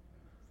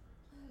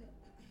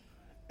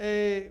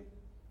a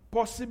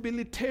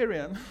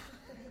possibilitarian,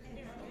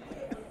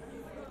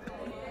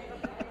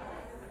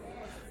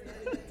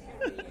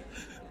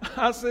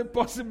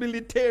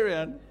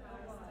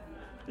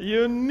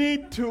 you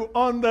need to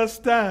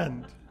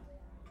understand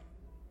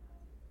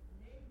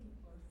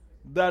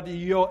that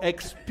your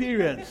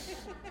experience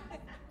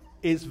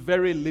is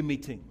very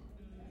limiting.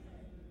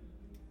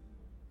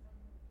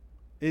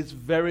 It's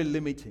very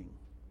limiting.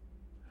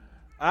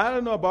 I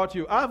don't know about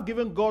you. I've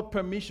given God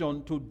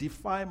permission to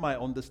defy my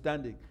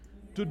understanding,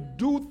 to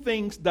do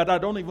things that I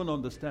don't even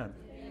understand.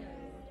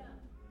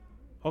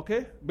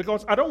 Okay?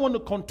 Because I don't want to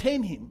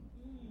contain Him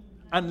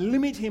and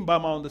limit Him by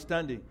my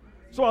understanding.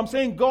 So I'm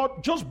saying,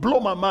 God, just blow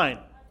my mind.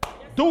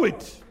 Do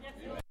it.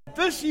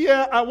 This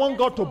year, I want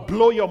God to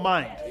blow your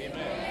mind.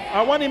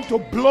 I want Him to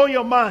blow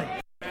your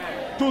mind.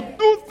 To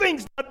do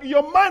things that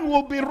your mind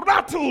will be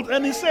rattled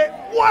and He say,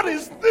 what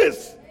is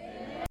this?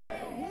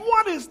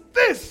 What is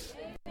this?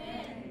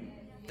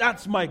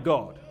 That's my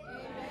God.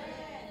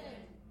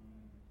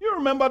 You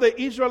remember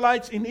the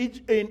Israelites in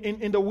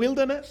the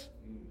wilderness?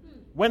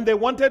 When they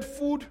wanted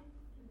food,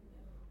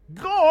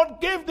 God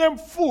gave them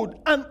food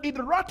and it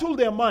rattled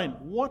their mind.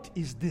 What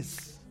is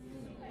this?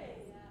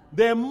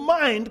 Their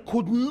mind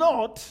could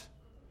not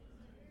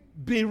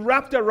be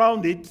wrapped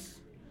around it.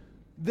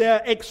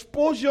 Their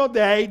exposure,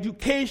 their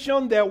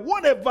education, their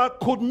whatever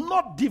could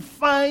not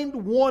define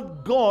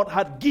what God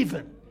had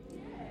given.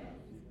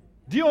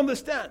 Do you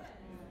understand?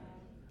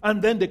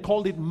 And then they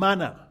called it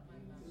manna.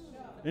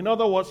 In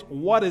other words,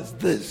 what is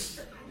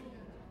this?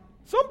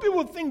 Some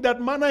people think that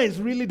manna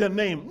is really the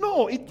name.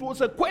 No, it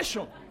was a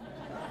question.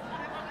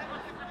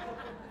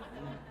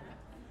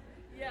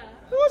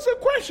 It was a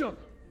question.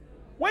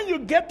 When you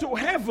get to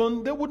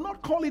heaven, they would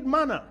not call it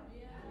manna.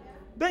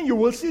 Then you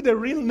will see the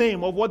real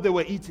name of what they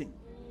were eating.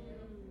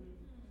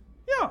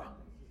 Yeah.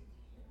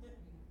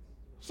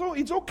 So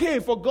it's okay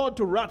for God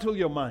to rattle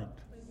your mind.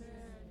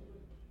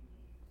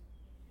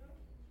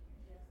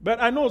 But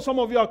I know some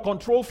of you are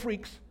control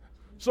freaks.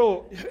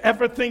 So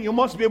everything, you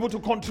must be able to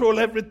control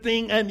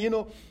everything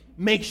and,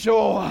 make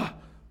sure.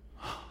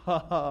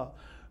 God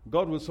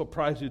will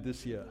surprise you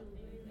this year.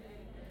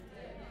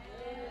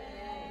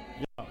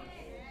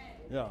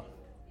 Yeah.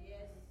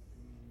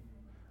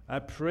 I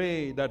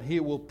pray that He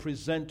will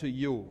present to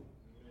you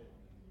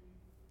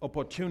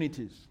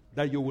opportunities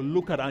that you will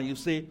look at and you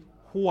say,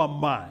 who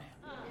am I?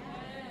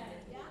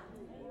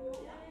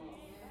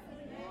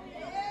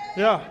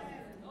 Yeah.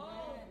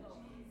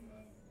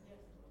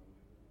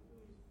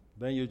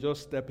 Then you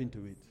just step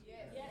into it.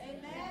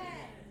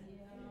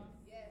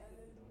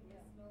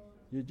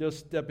 You just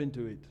step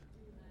into it.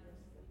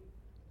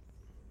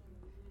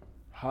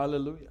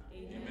 Hallelujah.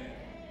 Amen.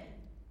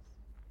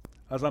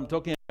 As I'm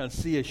talking, I can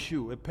see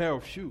a pair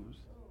of shoes.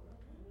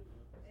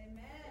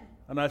 Amen.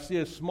 And I see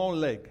a small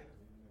leg,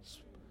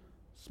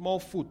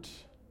 small foot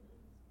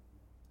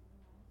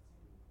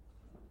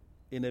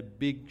in a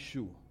big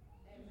shoe.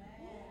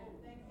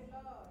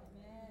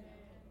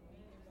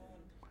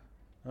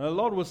 And the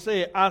Lord will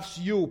say, as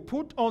you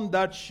put on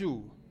that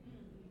shoe,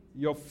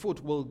 your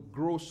foot will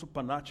grow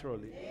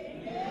supernaturally.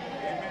 Amen.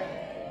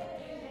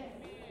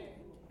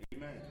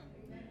 Amen.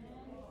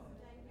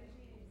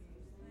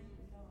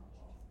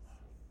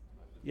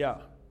 Yeah.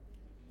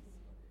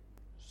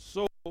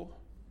 So,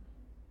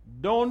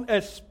 don't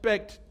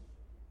expect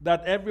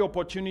that every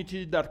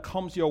opportunity that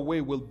comes your way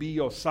will be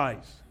your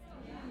size.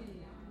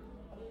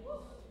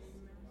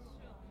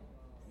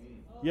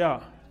 Yeah.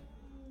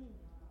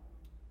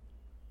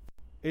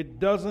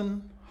 It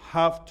doesn't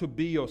have to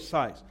be your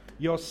size.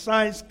 Your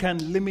size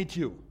can limit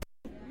you.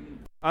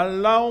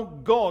 Allow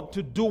God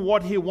to do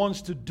what He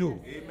wants to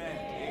do.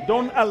 Amen.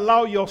 Don't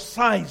allow your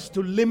size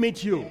to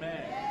limit you.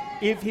 Amen.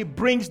 If He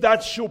brings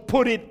that shoe,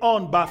 put it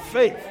on by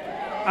faith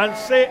and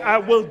say, I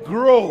will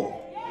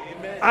grow.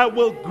 Amen. I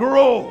will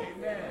grow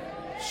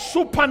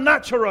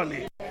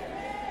supernaturally.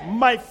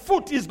 My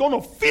foot is going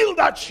to feel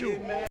that shoe.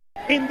 Amen.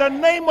 In the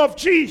name of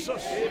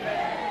Jesus.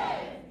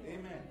 Amen.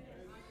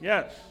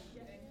 Yes.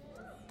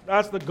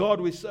 That's the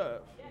God we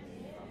serve.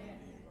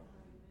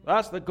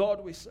 That's the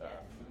God we serve.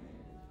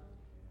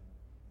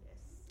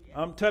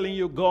 I'm telling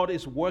you, God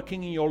is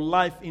working in your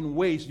life in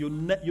ways you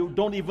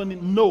don't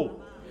even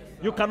know.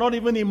 You cannot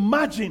even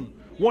imagine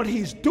what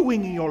He's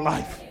doing in your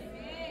life.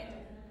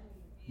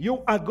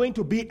 You are going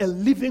to be a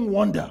living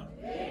wonder.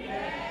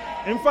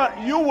 In fact,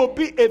 you will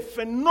be a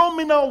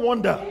phenomenal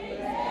wonder.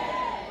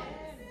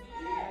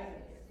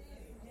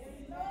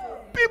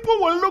 people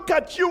will look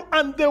at you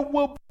and they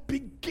will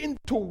begin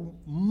to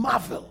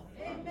marvel.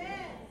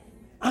 Amen.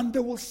 And they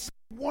will say,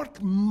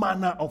 what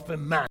manner of a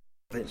man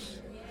is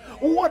this?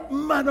 What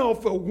manner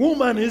of a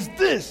woman is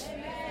this?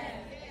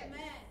 Amen.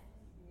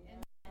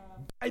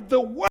 By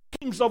the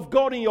workings of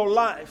God in your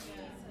life,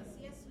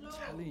 I'm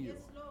telling you,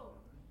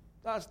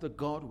 that's the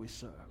God we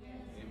serve.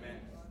 Amen.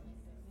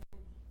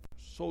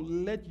 So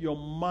let your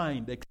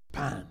mind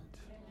expand.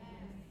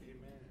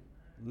 Amen.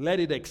 Let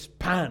it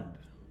expand.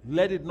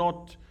 Let it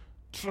not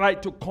try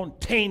to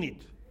contain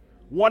it.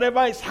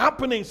 Whatever is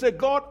happening, say,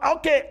 God,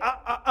 okay,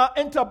 I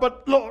enter,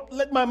 but Lord,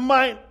 let my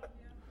mind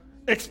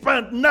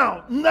expand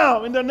now,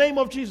 in the name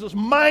of Jesus.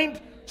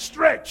 Mind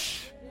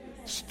stretch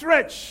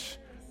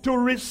to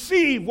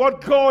receive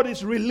what God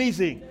is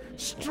releasing.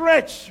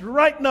 Stretch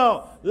right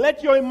now.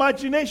 Let your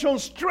imagination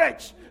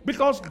stretch,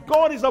 because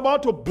God is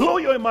about to blow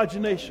your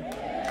imagination.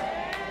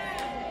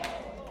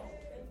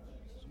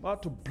 He's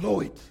about to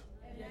blow it.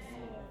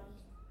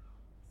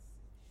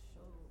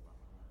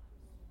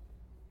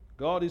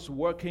 God is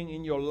working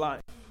in your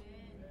life.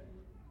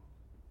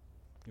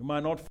 You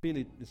might not feel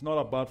it. It's not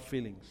about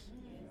feelings.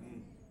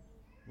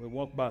 We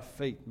walk by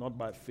faith, not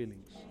by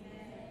feelings.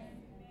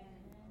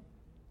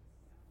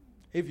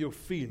 If you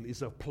feel,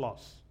 it's a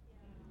plus.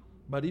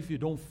 But if you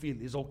don't feel,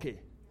 it's okay.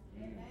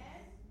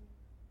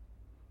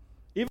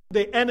 If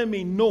the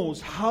enemy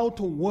knows how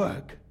to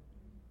work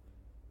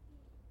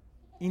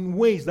in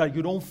ways that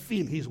you don't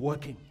feel he's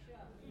working,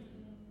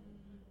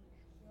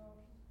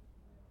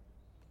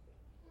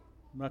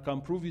 and I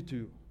can prove it to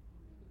you.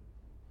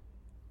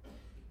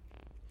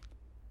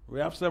 We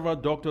have several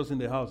doctors in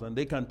the house, and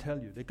they can tell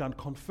you, they can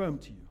confirm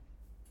to you.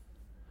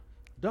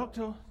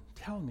 Doctor,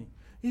 tell me,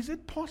 is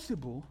it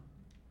possible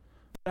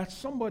that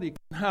somebody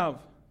can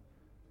have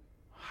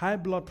high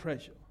blood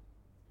pressure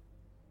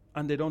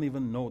and they don't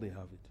even know they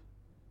have it?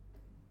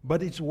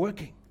 But it's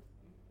working.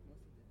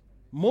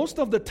 Most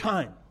of the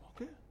time.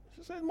 Okay?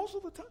 She said most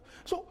of the time.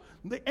 So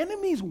the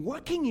enemy is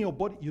working in your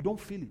body, you don't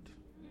feel it.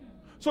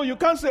 So you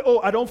can't say, oh,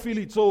 I don't feel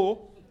it,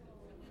 so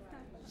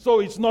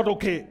it's not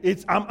okay.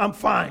 I'm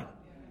fine.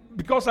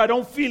 Because I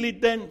don't feel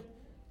it, then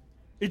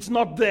it's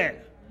not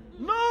there.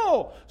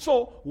 No.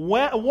 So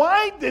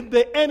why did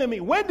the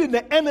enemy, when did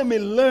the enemy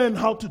learn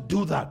how to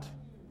do that?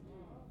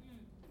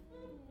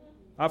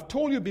 I've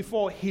told you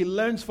before, he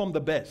learns from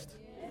the best.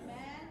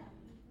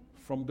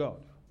 From God.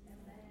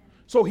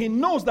 So he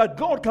knows that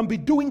God can be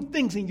doing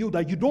things in you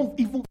that you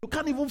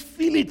can't even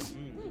feel it.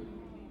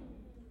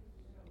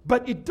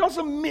 But it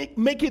doesn't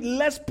make it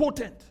less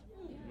potent.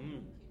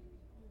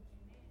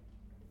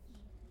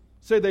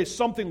 Say, there's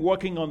something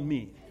working on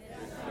me.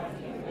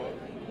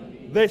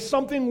 There's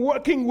something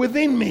working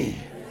within me.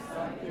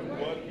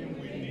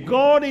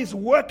 God is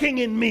working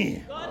in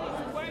me.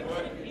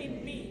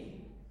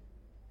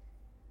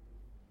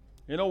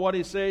 You know what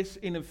it says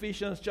in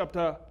Ephesians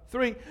chapter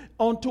 3?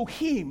 Unto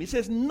him, it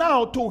says,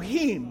 now to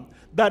him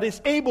that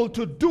is able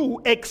to do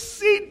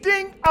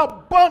exceeding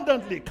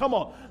abundantly. Come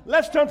on,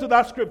 let's turn to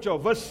that scripture.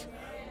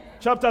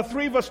 Chapter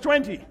 3, verse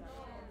 20.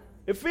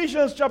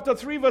 Ephesians chapter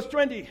 3, verse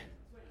 20.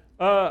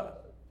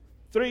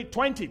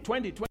 20.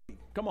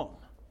 Come on.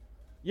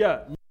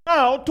 Yeah.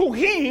 Now to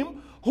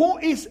him who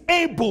is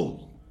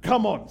able.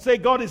 Come on. Say,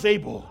 God is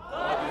able.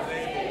 God is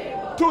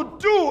able. To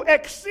do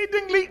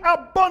exceedingly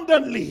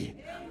abundantly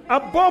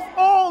above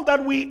all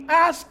that we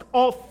ask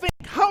or think.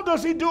 How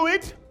does he do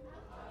it?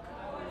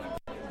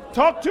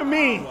 Talk to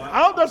me.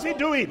 How does he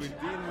do it?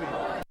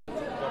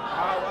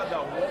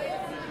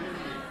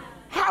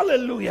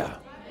 Hallelujah.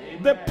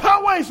 The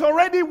power is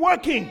already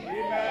working.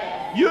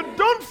 You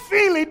don't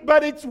feel it,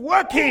 but it's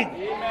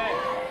working.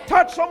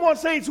 Touch someone,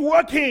 say it's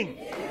working.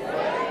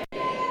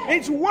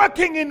 It's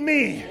working in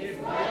me.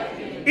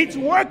 It's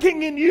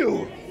working in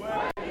you.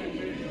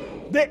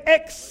 The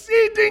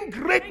exceeding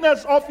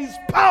greatness of his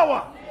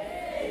power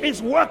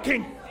is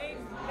working.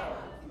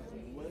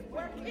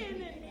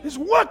 It's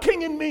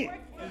working in me.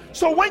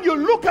 So when you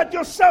look at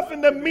yourself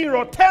in the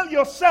mirror, tell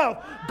yourself,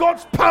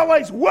 God's power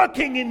is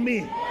working in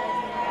me.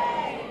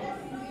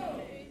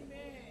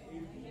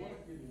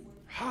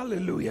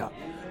 Hallelujah.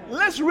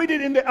 Let's read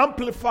it in the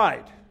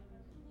Amplified.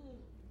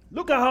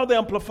 Look at how the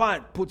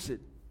Amplified puts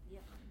it.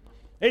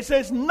 It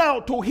says,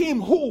 now to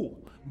him who,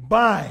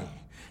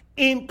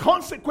 in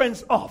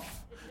consequence of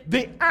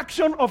the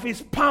action of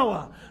his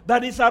power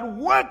that is at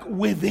work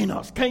within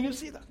us. Can you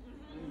see that?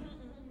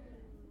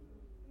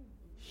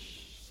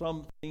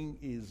 Something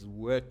is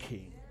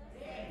working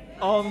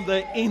on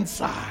the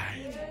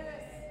inside.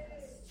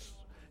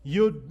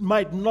 You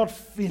might not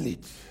feel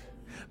it,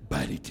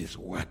 but it is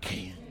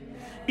working.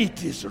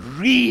 It is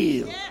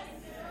real.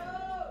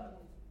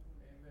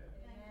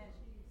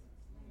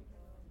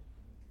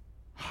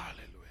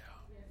 Hallelujah.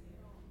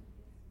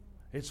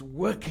 It's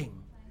working.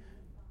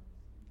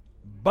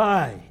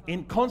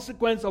 In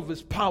consequence of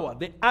his power,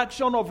 the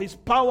action of his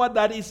power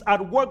that is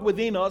at work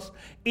within us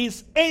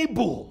is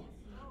able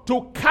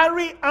to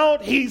carry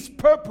out his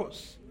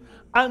purpose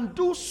and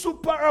do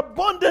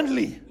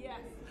superabundantly,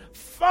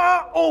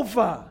 far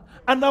over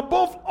and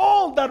above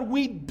all that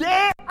we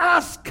dare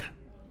ask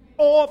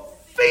or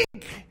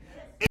think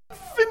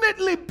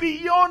infinitely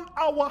beyond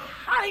our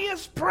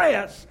highest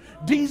prayers,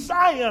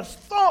 desires,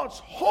 thoughts,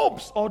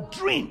 hopes, or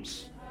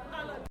dreams.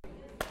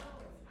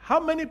 How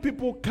many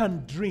people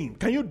can dream?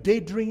 Can you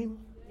daydream?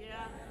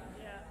 Yeah.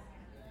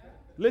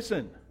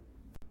 Listen,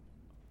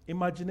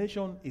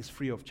 imagination is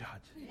free of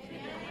charge.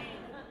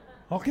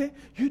 Okay?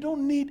 You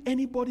don't need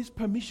anybody's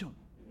permission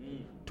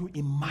to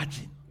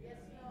imagine.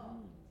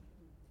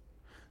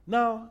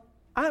 Now,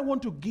 I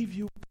want to give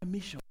you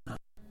permission now.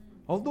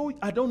 Although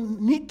I don't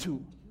need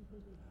to,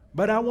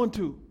 but I want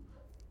to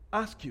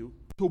ask you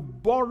to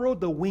borrow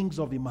the wings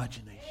of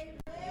imagination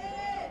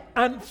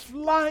and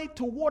fly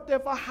to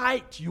whatever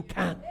height you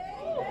can.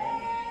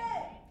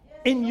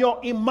 In your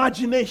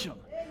imagination,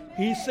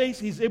 he says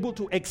he's able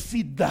to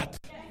exceed that.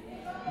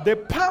 The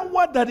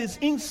power that is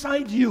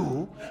inside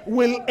you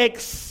will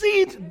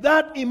exceed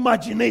that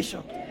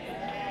imagination.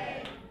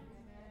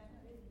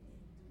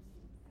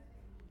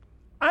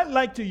 I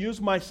like to use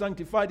my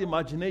sanctified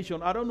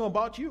imagination. I don't know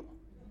about you.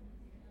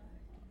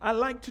 I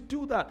like to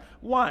do that.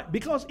 Why?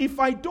 Because if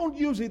I don't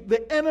use it,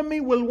 the enemy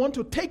will want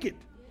to take it.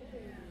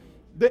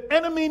 The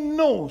enemy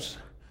knows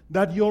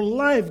that your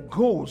life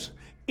goes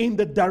in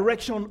the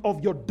direction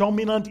of your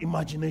dominant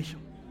imagination.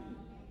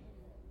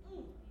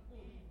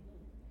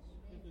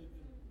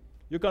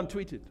 You can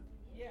tweet it.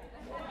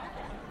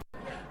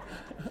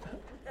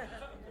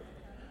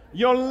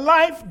 Your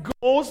life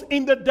goes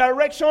in the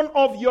direction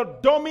of your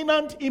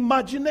dominant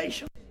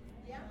imagination.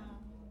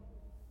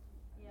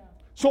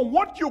 So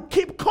what you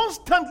keep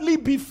constantly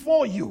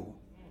before you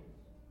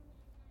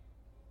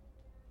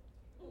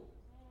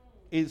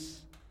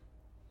is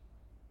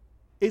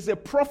a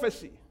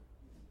prophecy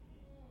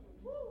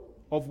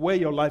of where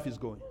your life is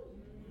going.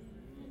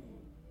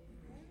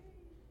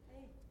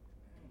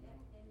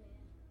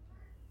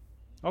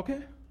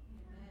 Okay?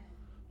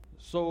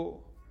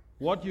 So,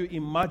 what you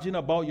imagine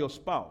about your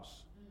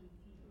spouse.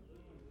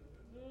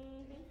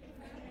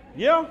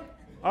 Yeah,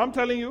 I'm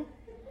telling you.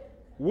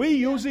 We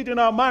use it in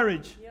our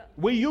marriage.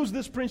 We use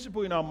this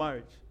principle in our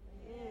marriage.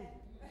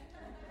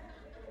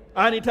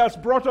 And it has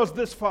brought us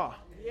this far.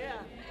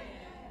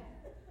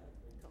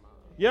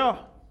 Yeah.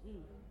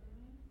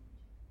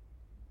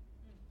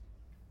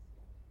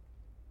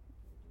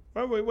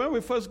 When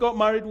we first got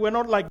married, we're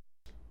not like this.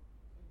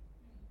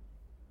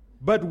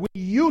 But we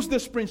use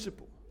this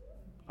principle,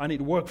 and it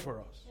worked for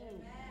us.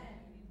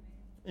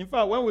 In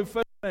fact, when we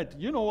first met,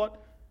 you know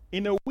what?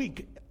 In a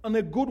week, on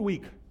a good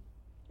week,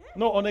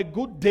 no, on a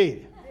good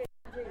day,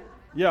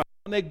 yeah,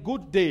 on a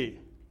good day,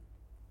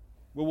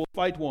 we will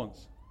fight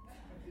once.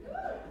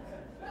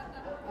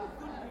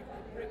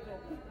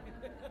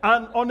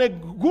 And on a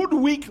good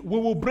week, we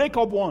will break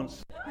up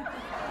once.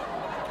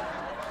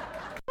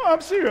 No,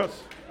 I'm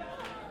serious.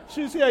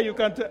 She's here, you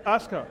can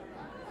ask her.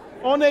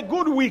 On a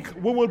good week,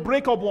 we will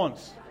break up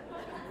once.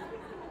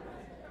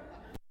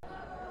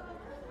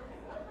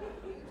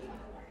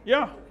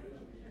 Yeah.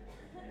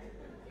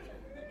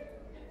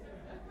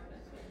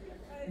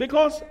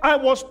 Because I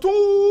was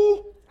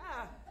too...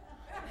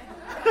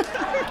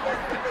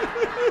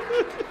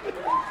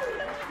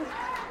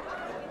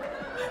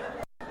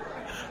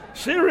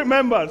 She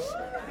remembers.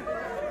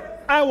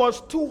 I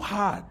was too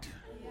hard.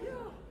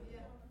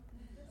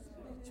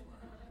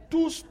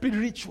 Too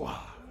spiritual.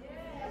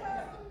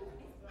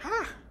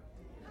 Huh?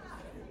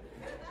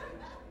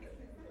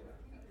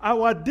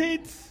 Our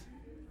date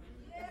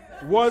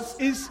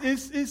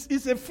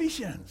is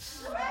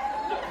Ephesians.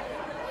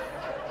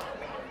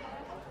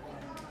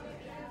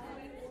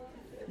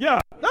 Yeah.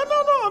 No,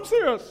 I'm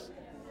serious.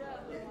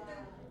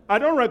 I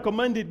don't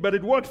recommend it, but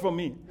it worked for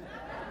me.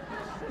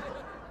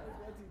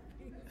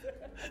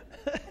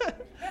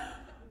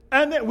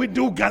 And then we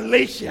do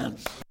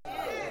Galatians.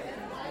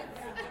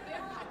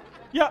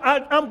 Yeah,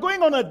 I'm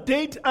going on a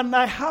date and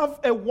I have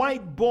a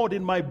whiteboard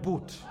in my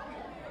boot.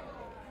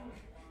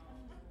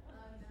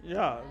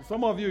 Yeah,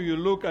 some of you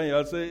look and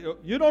you'll say,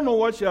 you don't know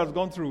what she has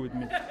gone through with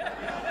me.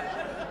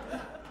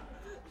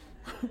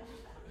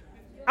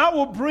 I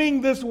will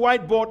bring this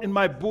whiteboard in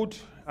my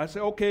boot. I say,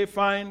 okay,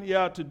 fine.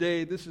 Yeah,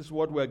 today this is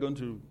what we're going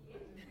to do.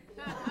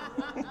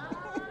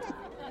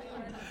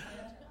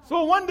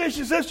 So one day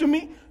she says to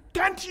me,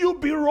 can't you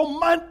be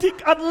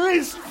romantic at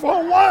least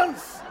for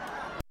once?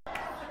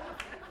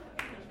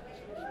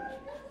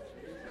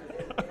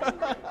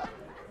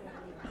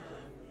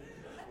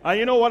 And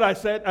you know what I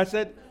said? I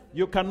said,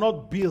 you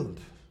cannot build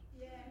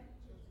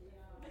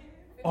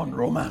on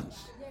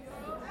romance.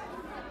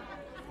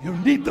 You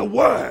need the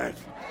word.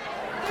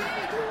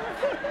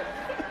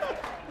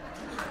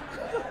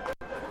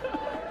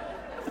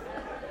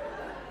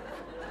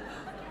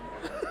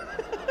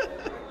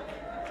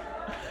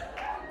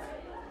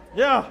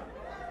 Yeah.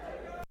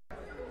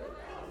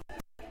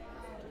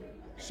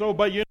 So,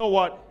 but you know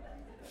what?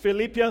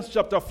 Philippians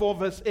chapter 4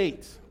 verse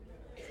 8.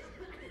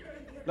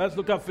 Let's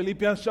look at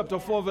Philippians chapter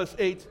 4 verse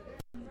 8.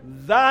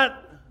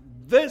 That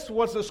this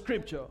was the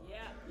scripture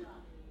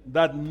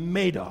that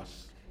made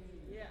us.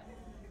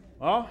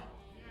 Huh?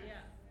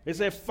 It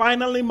said,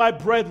 finally, my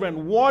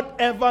brethren,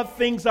 whatever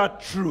things are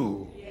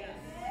true.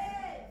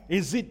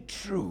 is it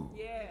true?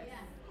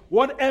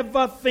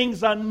 Whatever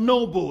things are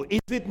noble, is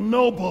it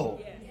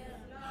noble?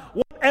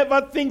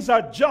 Whatever things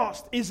are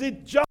just, is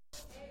it just?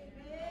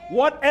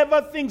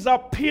 Whatever things are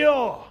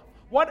pure,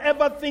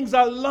 whatever things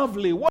are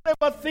lovely,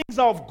 whatever things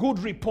are of good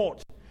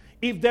report,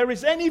 if there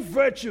is any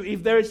virtue,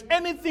 if there is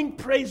anything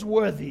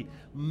praiseworthy,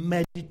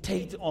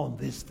 meditate on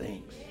these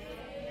things.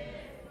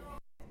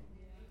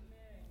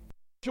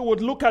 She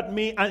would look at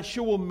me and she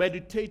will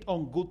meditate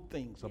on good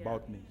things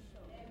about me.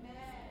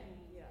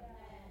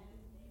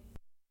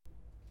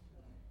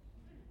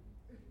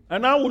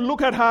 And I will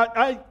look at her.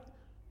 I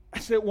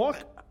say,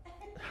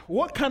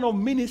 what kind of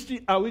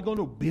ministry are we going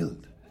to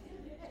build?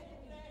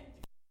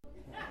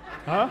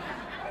 Huh?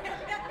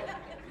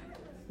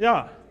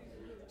 Yeah.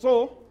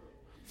 So,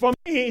 for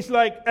me, it's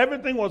like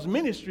everything was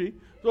ministry.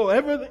 So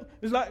everything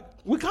is like,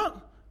 we can't.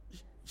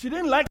 She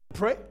didn't like to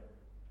pray.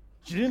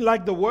 She didn't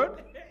like the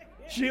word.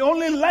 She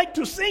only liked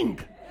to sing.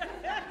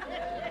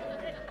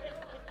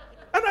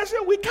 And I said,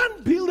 we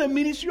can't build a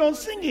ministry on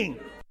singing.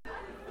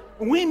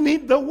 We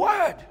need the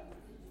word.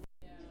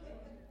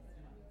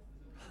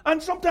 And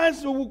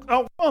sometimes I'll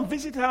go and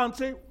visit her and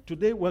say,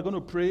 today we're going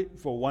to pray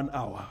for 1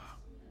 hour.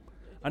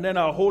 And then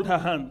I'll hold her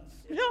hand.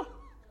 Yeah.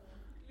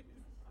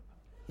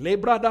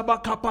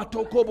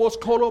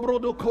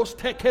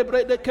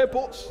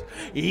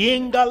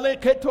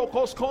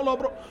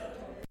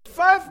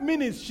 5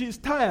 minutes, she's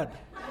tired.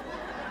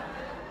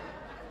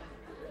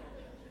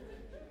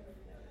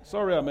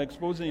 Sorry, I'm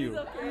exposing you.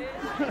 It's okay.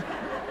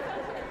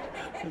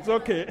 It's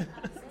okay.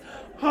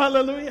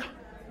 Hallelujah.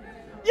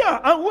 Yeah,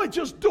 and we're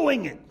just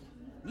doing it.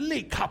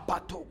 She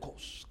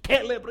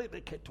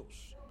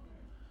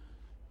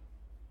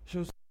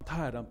was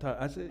tired. I'm tired.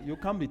 I said, you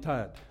can't be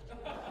tired.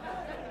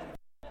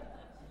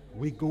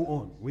 We go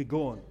on. We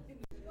go on.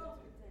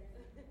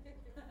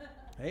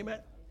 Amen.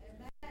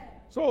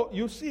 So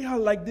you see her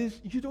like this,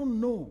 you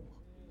don't know.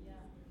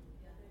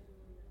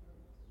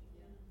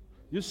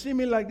 You see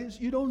me like this,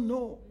 you don't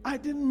know. I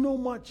didn't know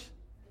much.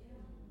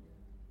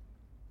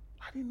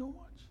 I didn't know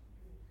much.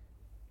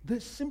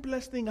 The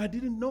simplest thing I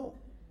didn't know.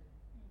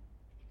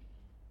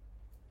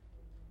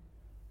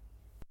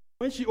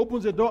 When she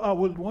opens the door, I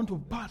will want to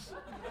pass.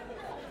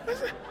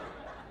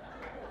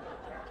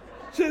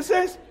 She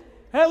says,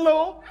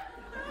 hello,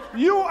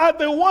 you are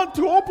the one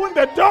to open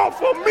the door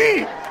for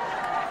me.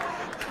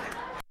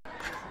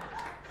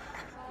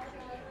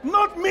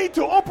 Not me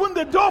to open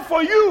the door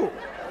for you.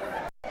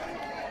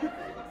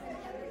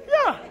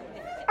 Yeah.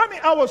 I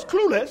mean, I was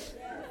clueless.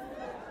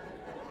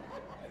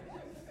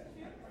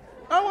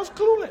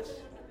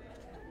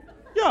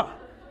 Yeah.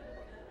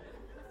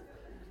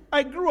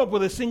 I grew up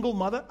with a single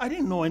mother. I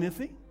didn't know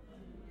anything.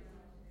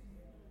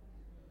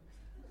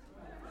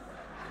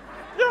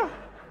 Yeah.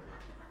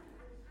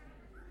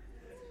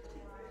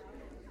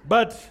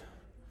 But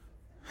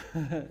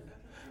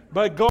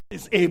God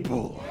is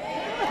able.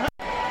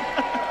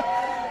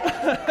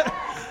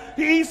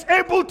 He is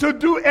able to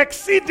do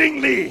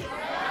exceedingly,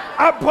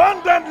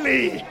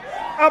 abundantly,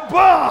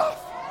 above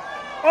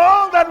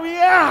all that we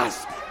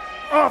ask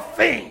or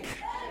think.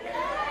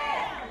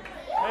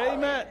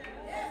 Amen.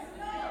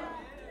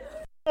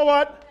 You know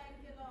what?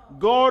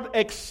 God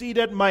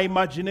exceeded my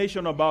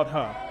imagination about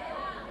her.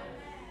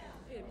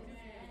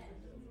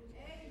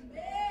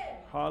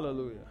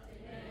 Hallelujah.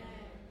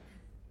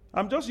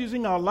 I'm just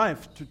using our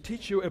life to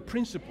teach you a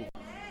principle.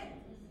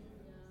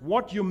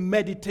 What you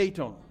meditate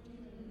on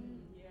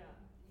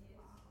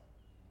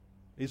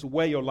is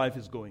where your life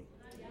is going.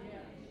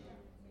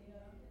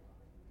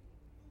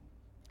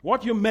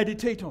 What you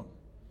meditate on.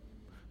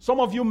 Some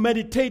of you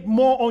meditate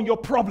more on your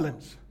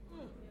problems.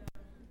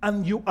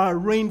 And you are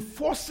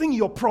reinforcing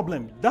your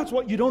problem. That's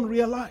what you don't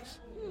realize.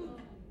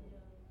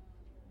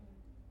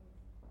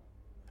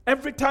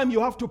 Every time you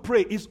have to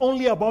pray, it's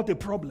only about a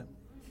problem.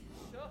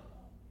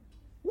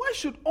 Why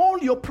should all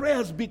your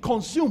prayers be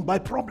consumed by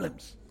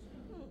problems?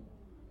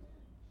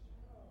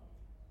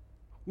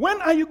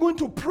 When are you going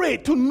to pray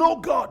to know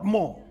God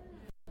more?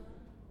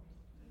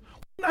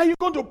 When are you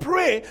going to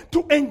pray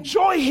to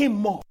enjoy Him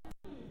more?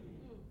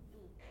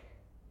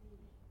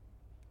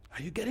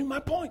 Are you getting my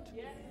point?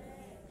 Yes.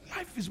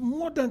 Life is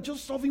more than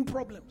just solving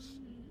problems.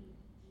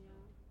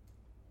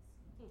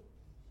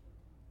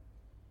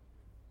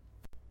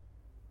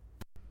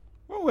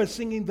 When we're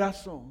singing that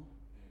song,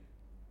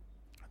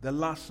 the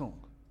last song,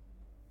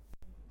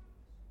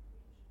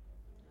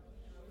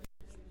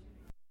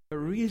 the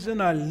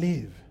reason I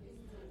live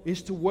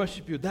is to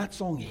worship you. That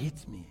song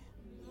hits me.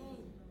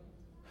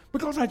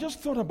 Because I just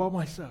thought about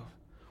myself.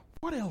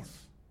 What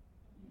else?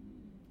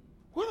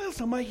 What else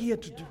am I here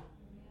to do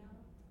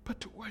but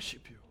to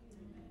worship you?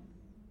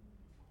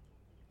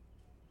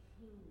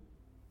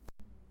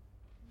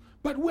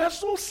 But we are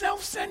so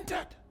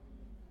self-centered,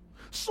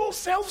 so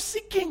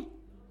self-seeking,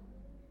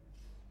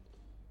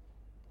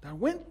 that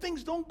when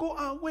things don't go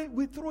our way,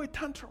 we throw a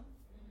tantrum.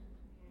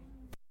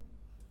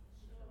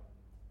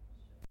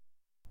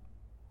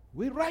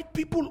 We write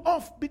people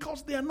off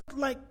because they are not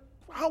like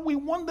how we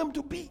want them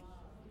to be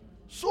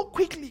so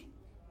quickly.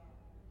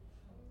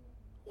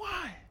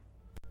 Why?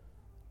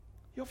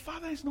 Your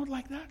father is not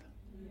like that.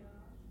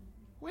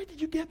 Where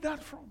did you get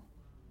that from?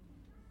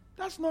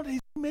 That's not his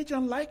image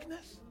and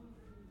likeness.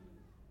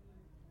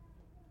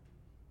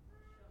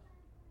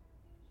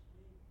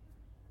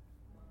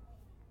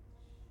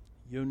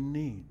 You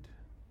need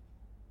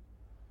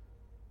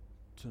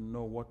to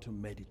know what to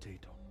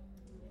meditate on.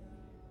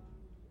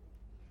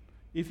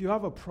 If you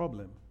have a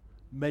problem,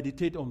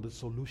 meditate on the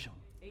solution.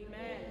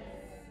 Amen.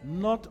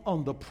 Not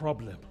on the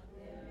problem.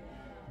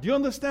 Do you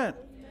understand?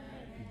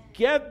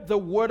 Get the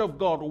word of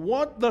God.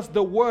 What does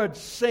the word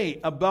say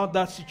about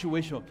that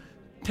situation?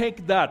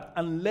 Take that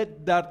and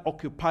let that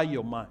occupy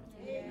your mind.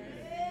 Amen.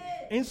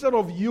 Instead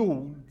of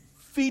you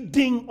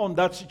feeding on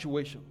that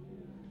situation.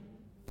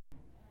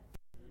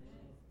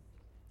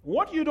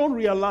 What you don't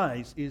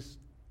realize is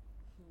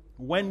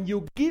when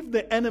you give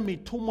the enemy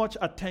too much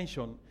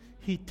attention,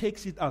 he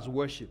takes it as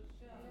worship.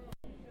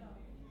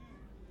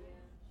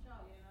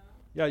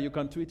 Yeah, you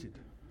can tweet it.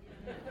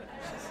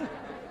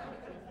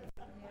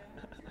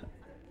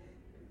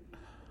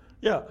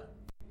 Yeah.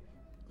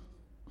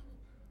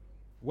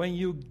 When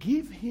you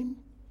give him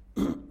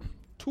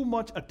too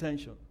much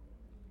attention,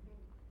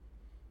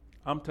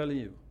 I'm telling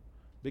you,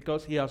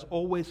 because he has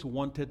always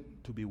wanted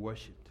to be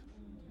worshipped.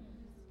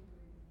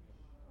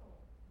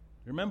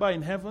 Remember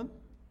in heaven,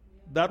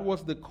 that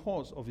was the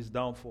cause of his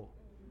downfall.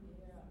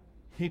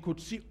 He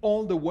could see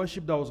all the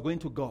worship that was going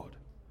to God.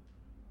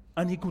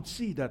 And he could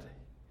see that,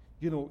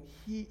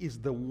 he is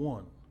the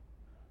one.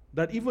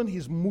 That even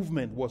his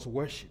movement was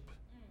worship.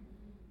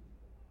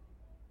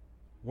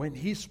 When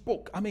he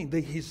spoke,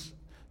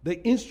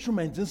 the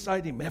instruments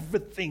inside him,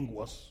 everything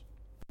was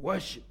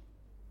worship.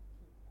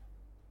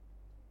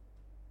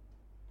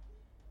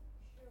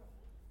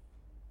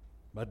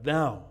 But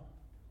now,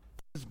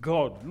 this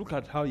God, look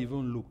at how he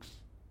even looks.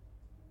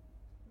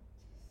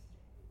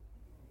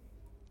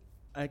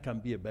 I can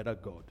be a better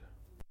God.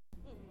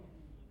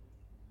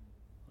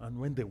 And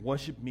when they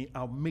worship me,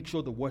 I'll make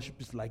sure the worship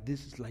is like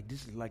this, it's like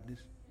this, it's like this.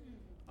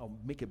 I'll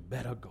make a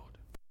better God.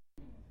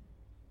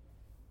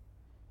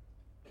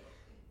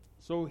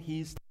 So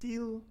he's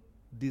still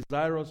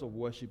desirous of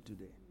worship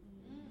today.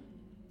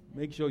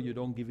 Make sure you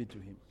don't give it to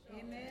him.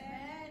 Amen.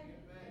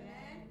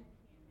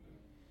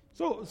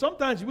 So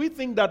sometimes we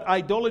think that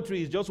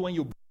idolatry is just when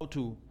you bow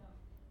to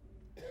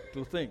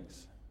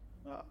things.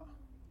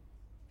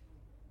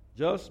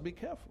 Just be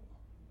careful.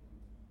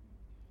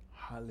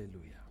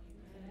 Hallelujah.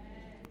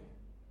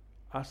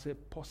 As a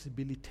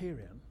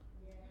possibilitarian,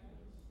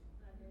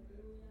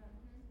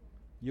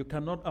 you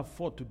cannot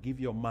afford to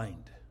give your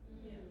mind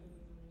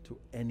to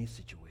any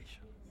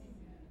situation.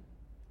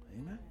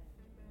 Amen?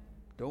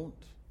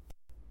 Don't.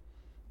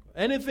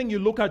 Anything you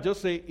look at,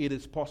 just say, it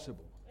is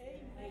possible.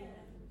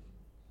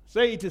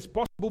 Say it is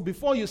possible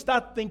before you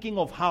start thinking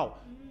of how.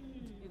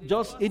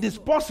 Just, it is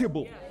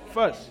possible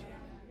first.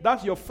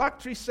 That's your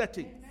factory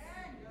setting.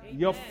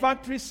 Your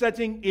factory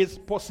setting is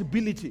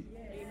possibility.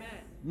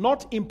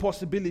 Not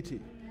impossibility.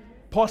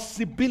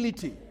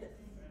 Possibility.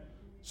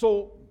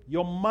 So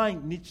your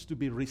mind needs to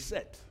be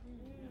reset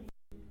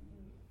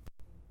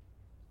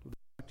to the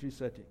factory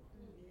setting.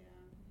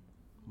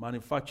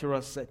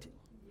 Manufacturer setting.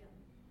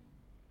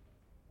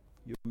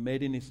 You're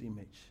made in his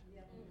image.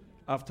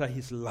 After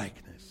his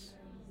likeness.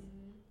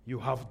 You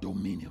have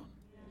dominion.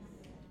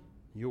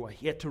 You are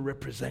here to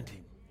represent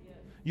him.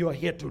 You are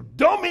here to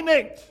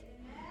dominate,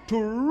 to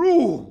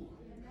rule,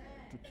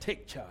 to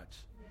take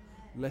charge.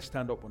 Let's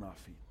stand up on our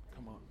feet.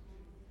 Come on.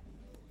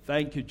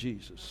 Thank you,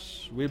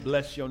 Jesus. We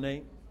bless your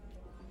name.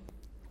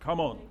 Come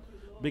on.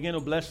 Begin to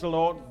bless the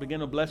Lord. Begin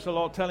to bless the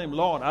Lord. Tell him,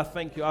 Lord, I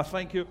thank you. I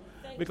thank you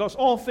because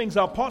all things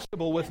are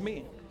possible with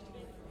me.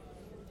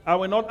 I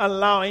will not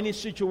allow any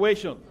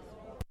situation.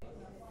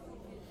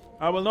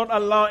 I will not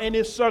allow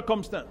any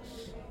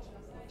circumstance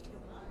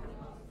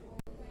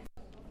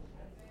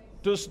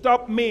to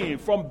stop me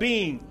from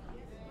being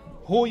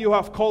who you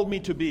have called me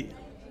to be.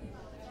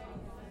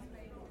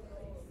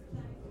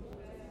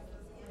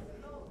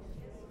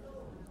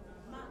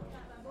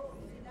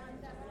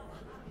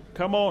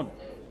 Come on.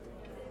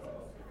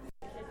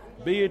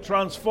 Be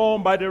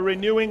transformed by the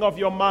renewing of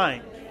your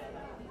mind.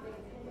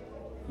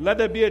 Let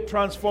there be a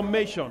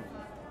transformation.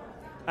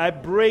 I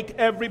break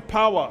every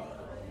power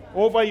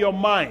over your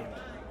mind.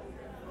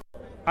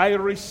 I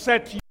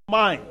reset your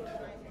mind.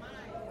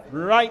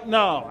 Right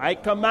now, I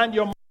command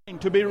your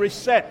mind to be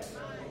reset.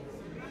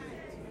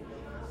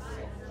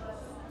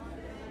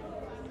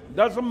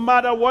 Doesn't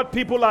matter what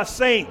people are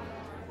saying.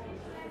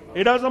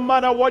 It doesn't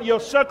matter what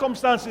your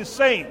circumstance is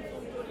saying.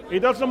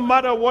 It doesn't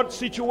matter what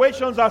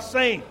situations are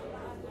saying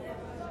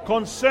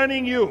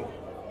concerning you.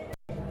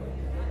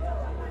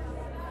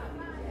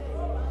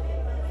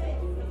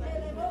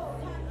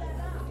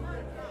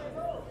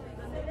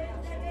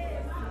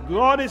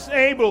 God is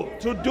able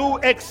to do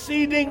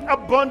exceeding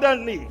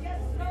abundantly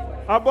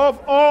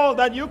above all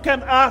that you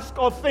can ask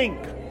or think,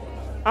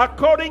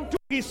 according to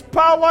his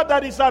power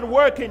that is at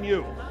work in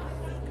you.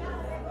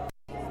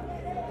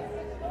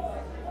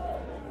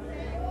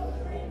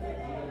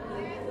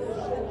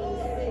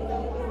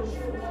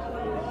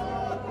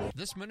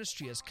 This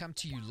ministry has come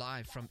to you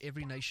live from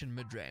Every Nation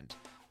Midrand.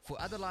 For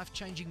other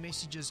life-changing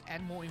messages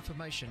and more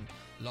information,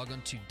 log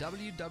on to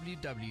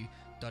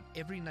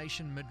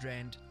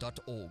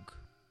www.everynationmidrand.org.